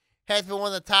know, has been one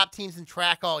of the top teams in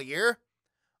track all year.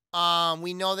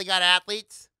 We know they got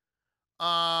athletes.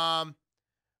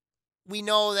 We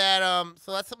know that,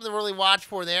 so that's something to really watch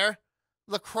for there.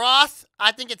 Lacrosse,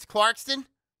 I think it's Clarkston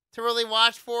to really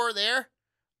watch for there.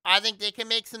 I think they can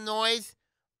make some noise.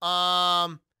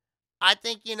 I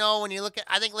think, when you look at,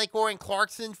 I think Lake Orion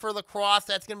Clarkson for lacrosse,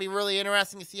 that's going to be really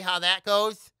interesting to see how that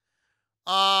goes.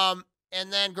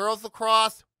 And then girls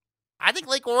lacrosse, I think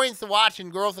Lake Orion's to watch in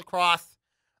girls lacrosse.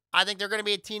 I think they're going to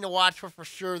be a team to watch for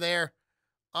sure there.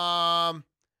 So,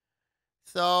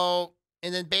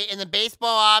 and then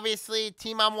baseball, obviously,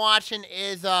 team I'm watching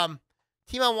in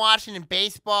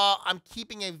baseball. I'm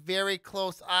keeping a very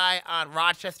close eye on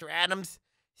Rochester Adams.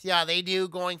 See how they do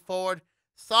going forward.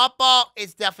 Softball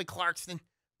is definitely Clarkston,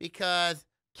 because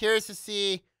curious to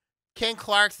see, can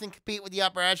Clarkston compete with the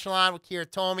upper echelon with Kira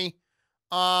Tomey?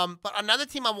 But another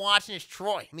team I'm watching is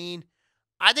Troy. I mean,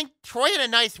 I think Troy had a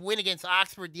nice win against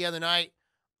Oxford the other night.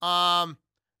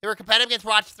 They were competitive against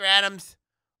Rochester Adams.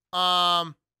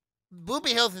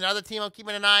 Blueberry Hill's another team I'm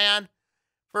keeping an eye on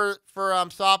for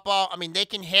softball. I mean, they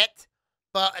can hit,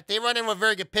 but if they run in with a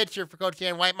very good pitcher for Coach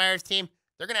Dan Whitemeyer's team,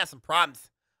 they're going to have some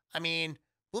problems. I mean,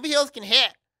 Blueberry Hills can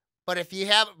hit, but if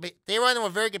they run in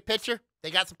with a very good pitcher,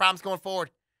 they got some problems going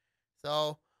forward.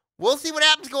 So we'll see what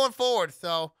happens going forward. So,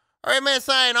 all right, I'm going to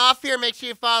sign off here. Make sure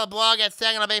you follow the blog at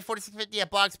SaginawBay4650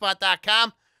 at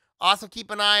blogspot.com. Also, keep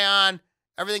an eye on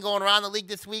everything going around the league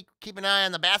this week. Keep an eye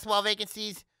on the basketball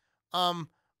vacancies.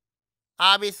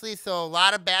 Obviously, so a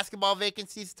lot of basketball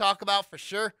vacancies to talk about for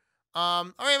sure. All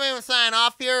right, I'm going to sign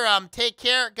off here. Take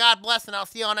care. God bless, and I'll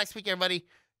see you all next week, everybody.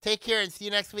 Take care and see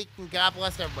you next week, and God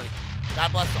bless everybody.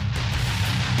 God bless all.